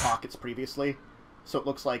gone through the pockets previously. So it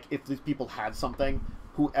looks like if these people had something,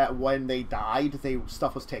 when they died,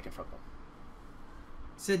 stuff was taken from them.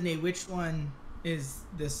 Sydney, which one is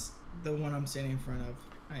this? The one I'm standing in front of?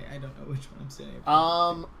 I don't know which one I'm standing in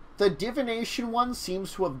front of. The divination one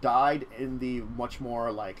seems to have died in the much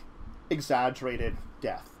more like exaggerated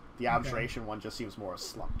death. The abjuration one just seems more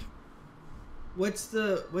slumped. What's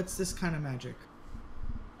this kind of magic?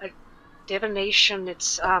 Divination,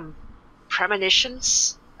 it's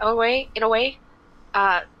premonitions in a way.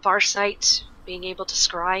 Farsight, being able to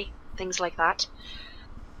scry, things like that.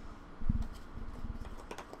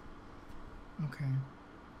 Okay.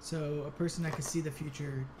 So a person that could see the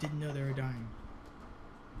future didn't know they were dying.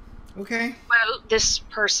 Okay. Well, this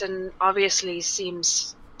person obviously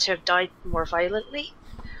seems to have died more violently.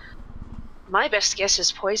 My best guess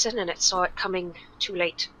is poison, and it saw it coming too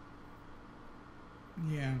late.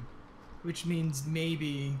 Yeah. Which means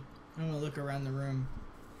maybe... I'm gonna look around the room.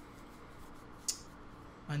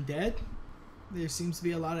 Undead? There seems to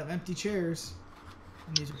be a lot of empty chairs.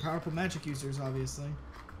 And these are powerful magic users, obviously.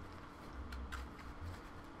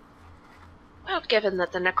 Well, given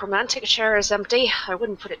that the necromantic chair is empty, I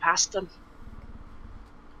wouldn't put it past them.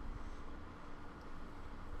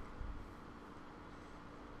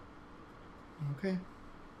 Okay.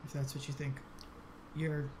 If that's what you think.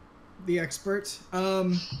 You're the expert.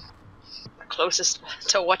 Closest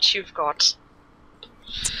to what you've got.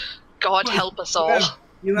 God help us all.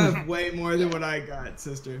 You have way more than what I got,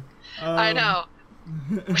 sister. I know.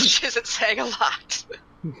 Which isn't saying a lot.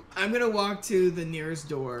 I'm gonna walk to the nearest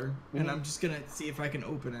door, and I'm just gonna see if I can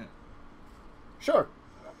open it. Sure.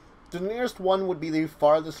 The nearest one would be the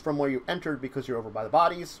farthest from where you entered because you're over by the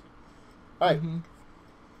bodies. Alright. Mm-hmm.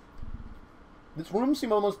 This room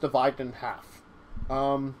seems almost divided in half.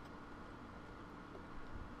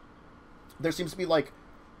 There seems to be like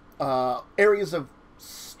areas of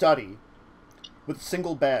study with a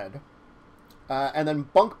single bed, and then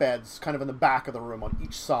bunk beds kind of in the back of the room on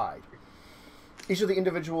each side. Each of the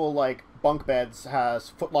individual, like, bunk beds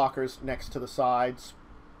has footlockers next to the sides.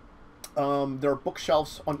 There are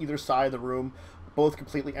bookshelves on either side of the room, both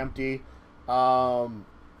completely empty.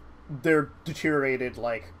 They're deteriorated,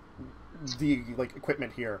 like, the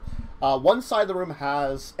equipment here. One side of the room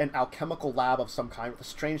has an alchemical lab of some kind with a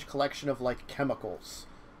strange collection of, like, chemicals,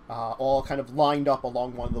 all kind of lined up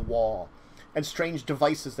along one of the wall, and strange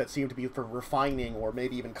devices that seem to be for refining or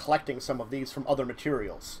maybe even collecting some of these from other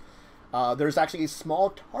materials. There's actually a small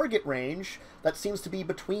target range that seems to be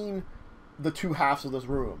between the two halves of this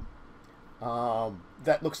room.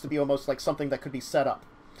 That looks to be almost like something that could be set up.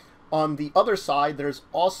 On the other side, there's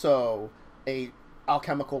also a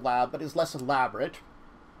alchemical lab, but is less elaborate.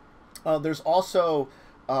 There's also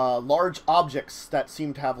large objects that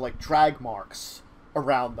seem to have, like, drag marks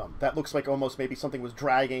around them. That looks like almost maybe something was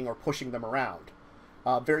dragging or pushing them around.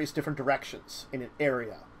 Various different directions in an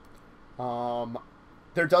area.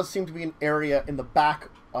 There does seem to be an area in the back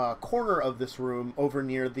corner of this room over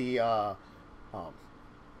near the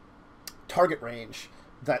target range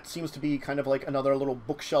that seems to be kind of like another little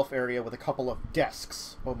bookshelf area with a couple of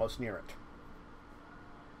desks almost near it.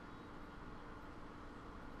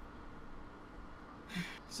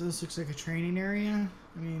 So this looks like a training area?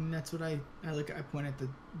 I mean, that's what I point at the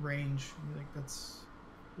range. Like, that's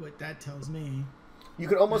what that tells me. You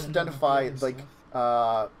could almost identify, like,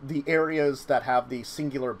 the areas that have the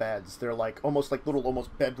singular beds. They're, like, almost little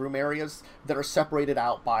almost bedroom areas that are separated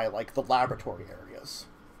out by, like, the laboratory areas,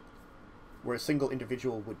 where a single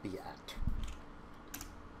individual would be at.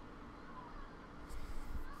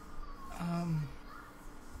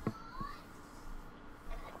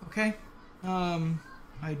 Okay.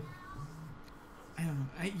 I don't know.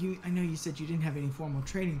 I know you said you didn't have any formal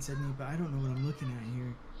training, Signe, but I don't know what I'm looking at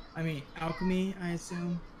here. I mean, alchemy, I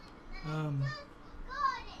assume.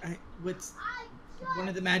 What's one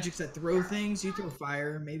of the magics that throw things? You throw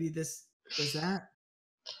fire. Maybe this does that.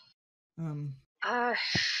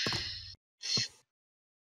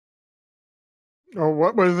 Oh,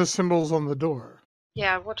 what were the symbols on the door?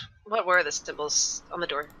 Yeah, what were the symbols on the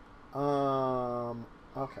door?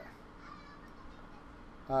 Okay.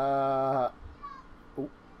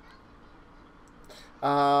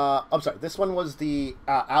 I'm sorry, this one was the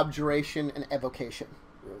abjuration and evocation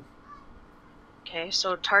room. Okay,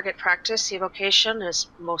 so target practice evocation is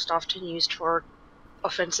most often used for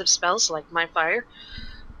offensive spells like my fire.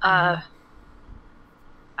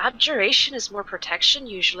 Abjuration is more protection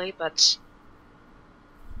usually, but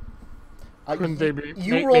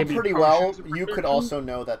you roll pretty well. You could also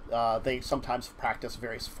know that they sometimes practice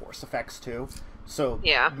various force effects too. So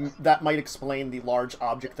yeah, that might explain the large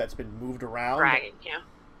object that's been moved around. Right, yeah.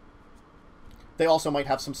 They also might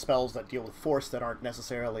have some spells that deal with force that aren't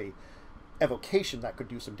necessarily evocation that could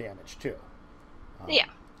do some damage too. Yeah.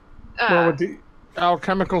 Well, with the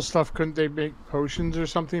alchemical stuff, couldn't they make potions or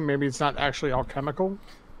something? Maybe it's not actually alchemical?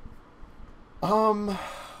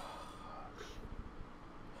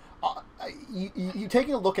 You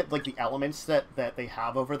taking a look at, like, the elements that they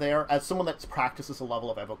have over there, as someone that's practices a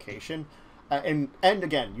level of evocation, and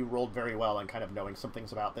again, you rolled very well in kind of knowing some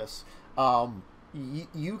things about this,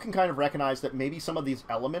 you can kind of recognize that maybe some of these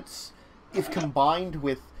elements, if combined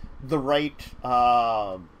with the right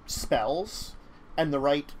spells and the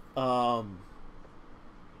right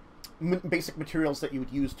basic materials that you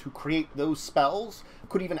would use to create those spells,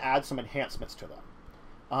 could even add some enhancements to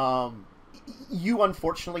them. You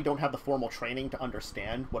unfortunately don't have the formal training to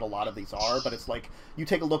understand what a lot of these are, but it's like you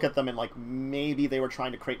take a look at them and, like, maybe they were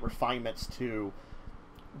trying to create refinements to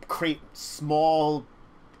create small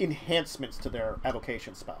enhancements to their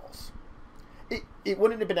evocation spells. It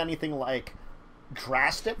wouldn't have been anything like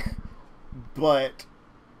drastic, but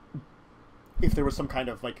if there was some kind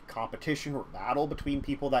of, like, competition or battle between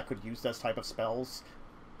people that could use this type of spells,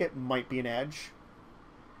 it might be an edge.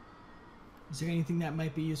 Is there anything that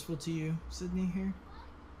might be useful to you, Signe, here?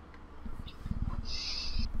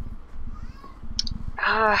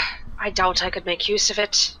 I doubt I could make use of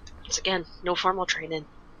it. Once again, no formal training.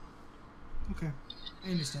 Okay, I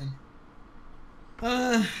understand.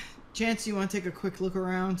 Chance, you want to take a quick look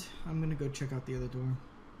around? I'm gonna go check out the other door.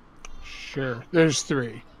 Sure. There's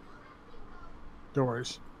 3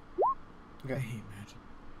 doors. Okay. I hate magic.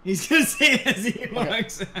 He's gonna say it as he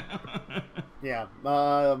walks out. Yeah.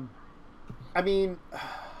 I mean,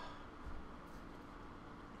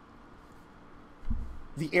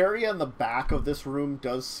 the area in the back of this room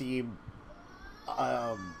does seem,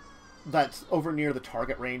 that's over near the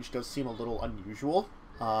target range does seem a little unusual,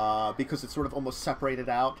 because it's sort of almost separated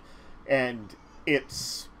out, and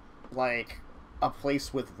it's like a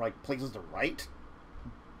place with, like, places to write,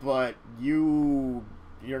 but you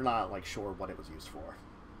you're not like sure what it was used for.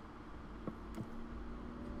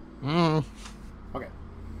 Okay.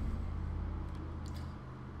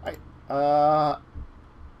 Alright.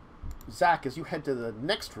 Zach, as you head to the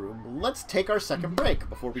next room, let's take our second break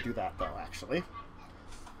before we do that, though, actually.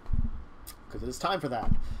 Because it is time for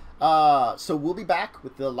that. So we'll be back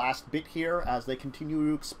with the last bit here as they continue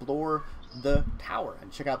to explore the tower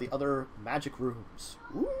and check out the other magic rooms.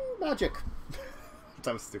 Ooh, magic!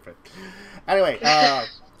 That was stupid. Anyway,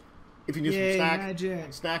 if you need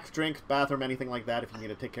some snack, drink, bathroom, anything like that, if you need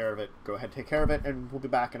to take care of it, go ahead, take care of it, and we'll be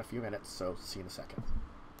back in a few minutes, so see you in a second.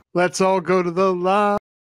 Let's all go to the live.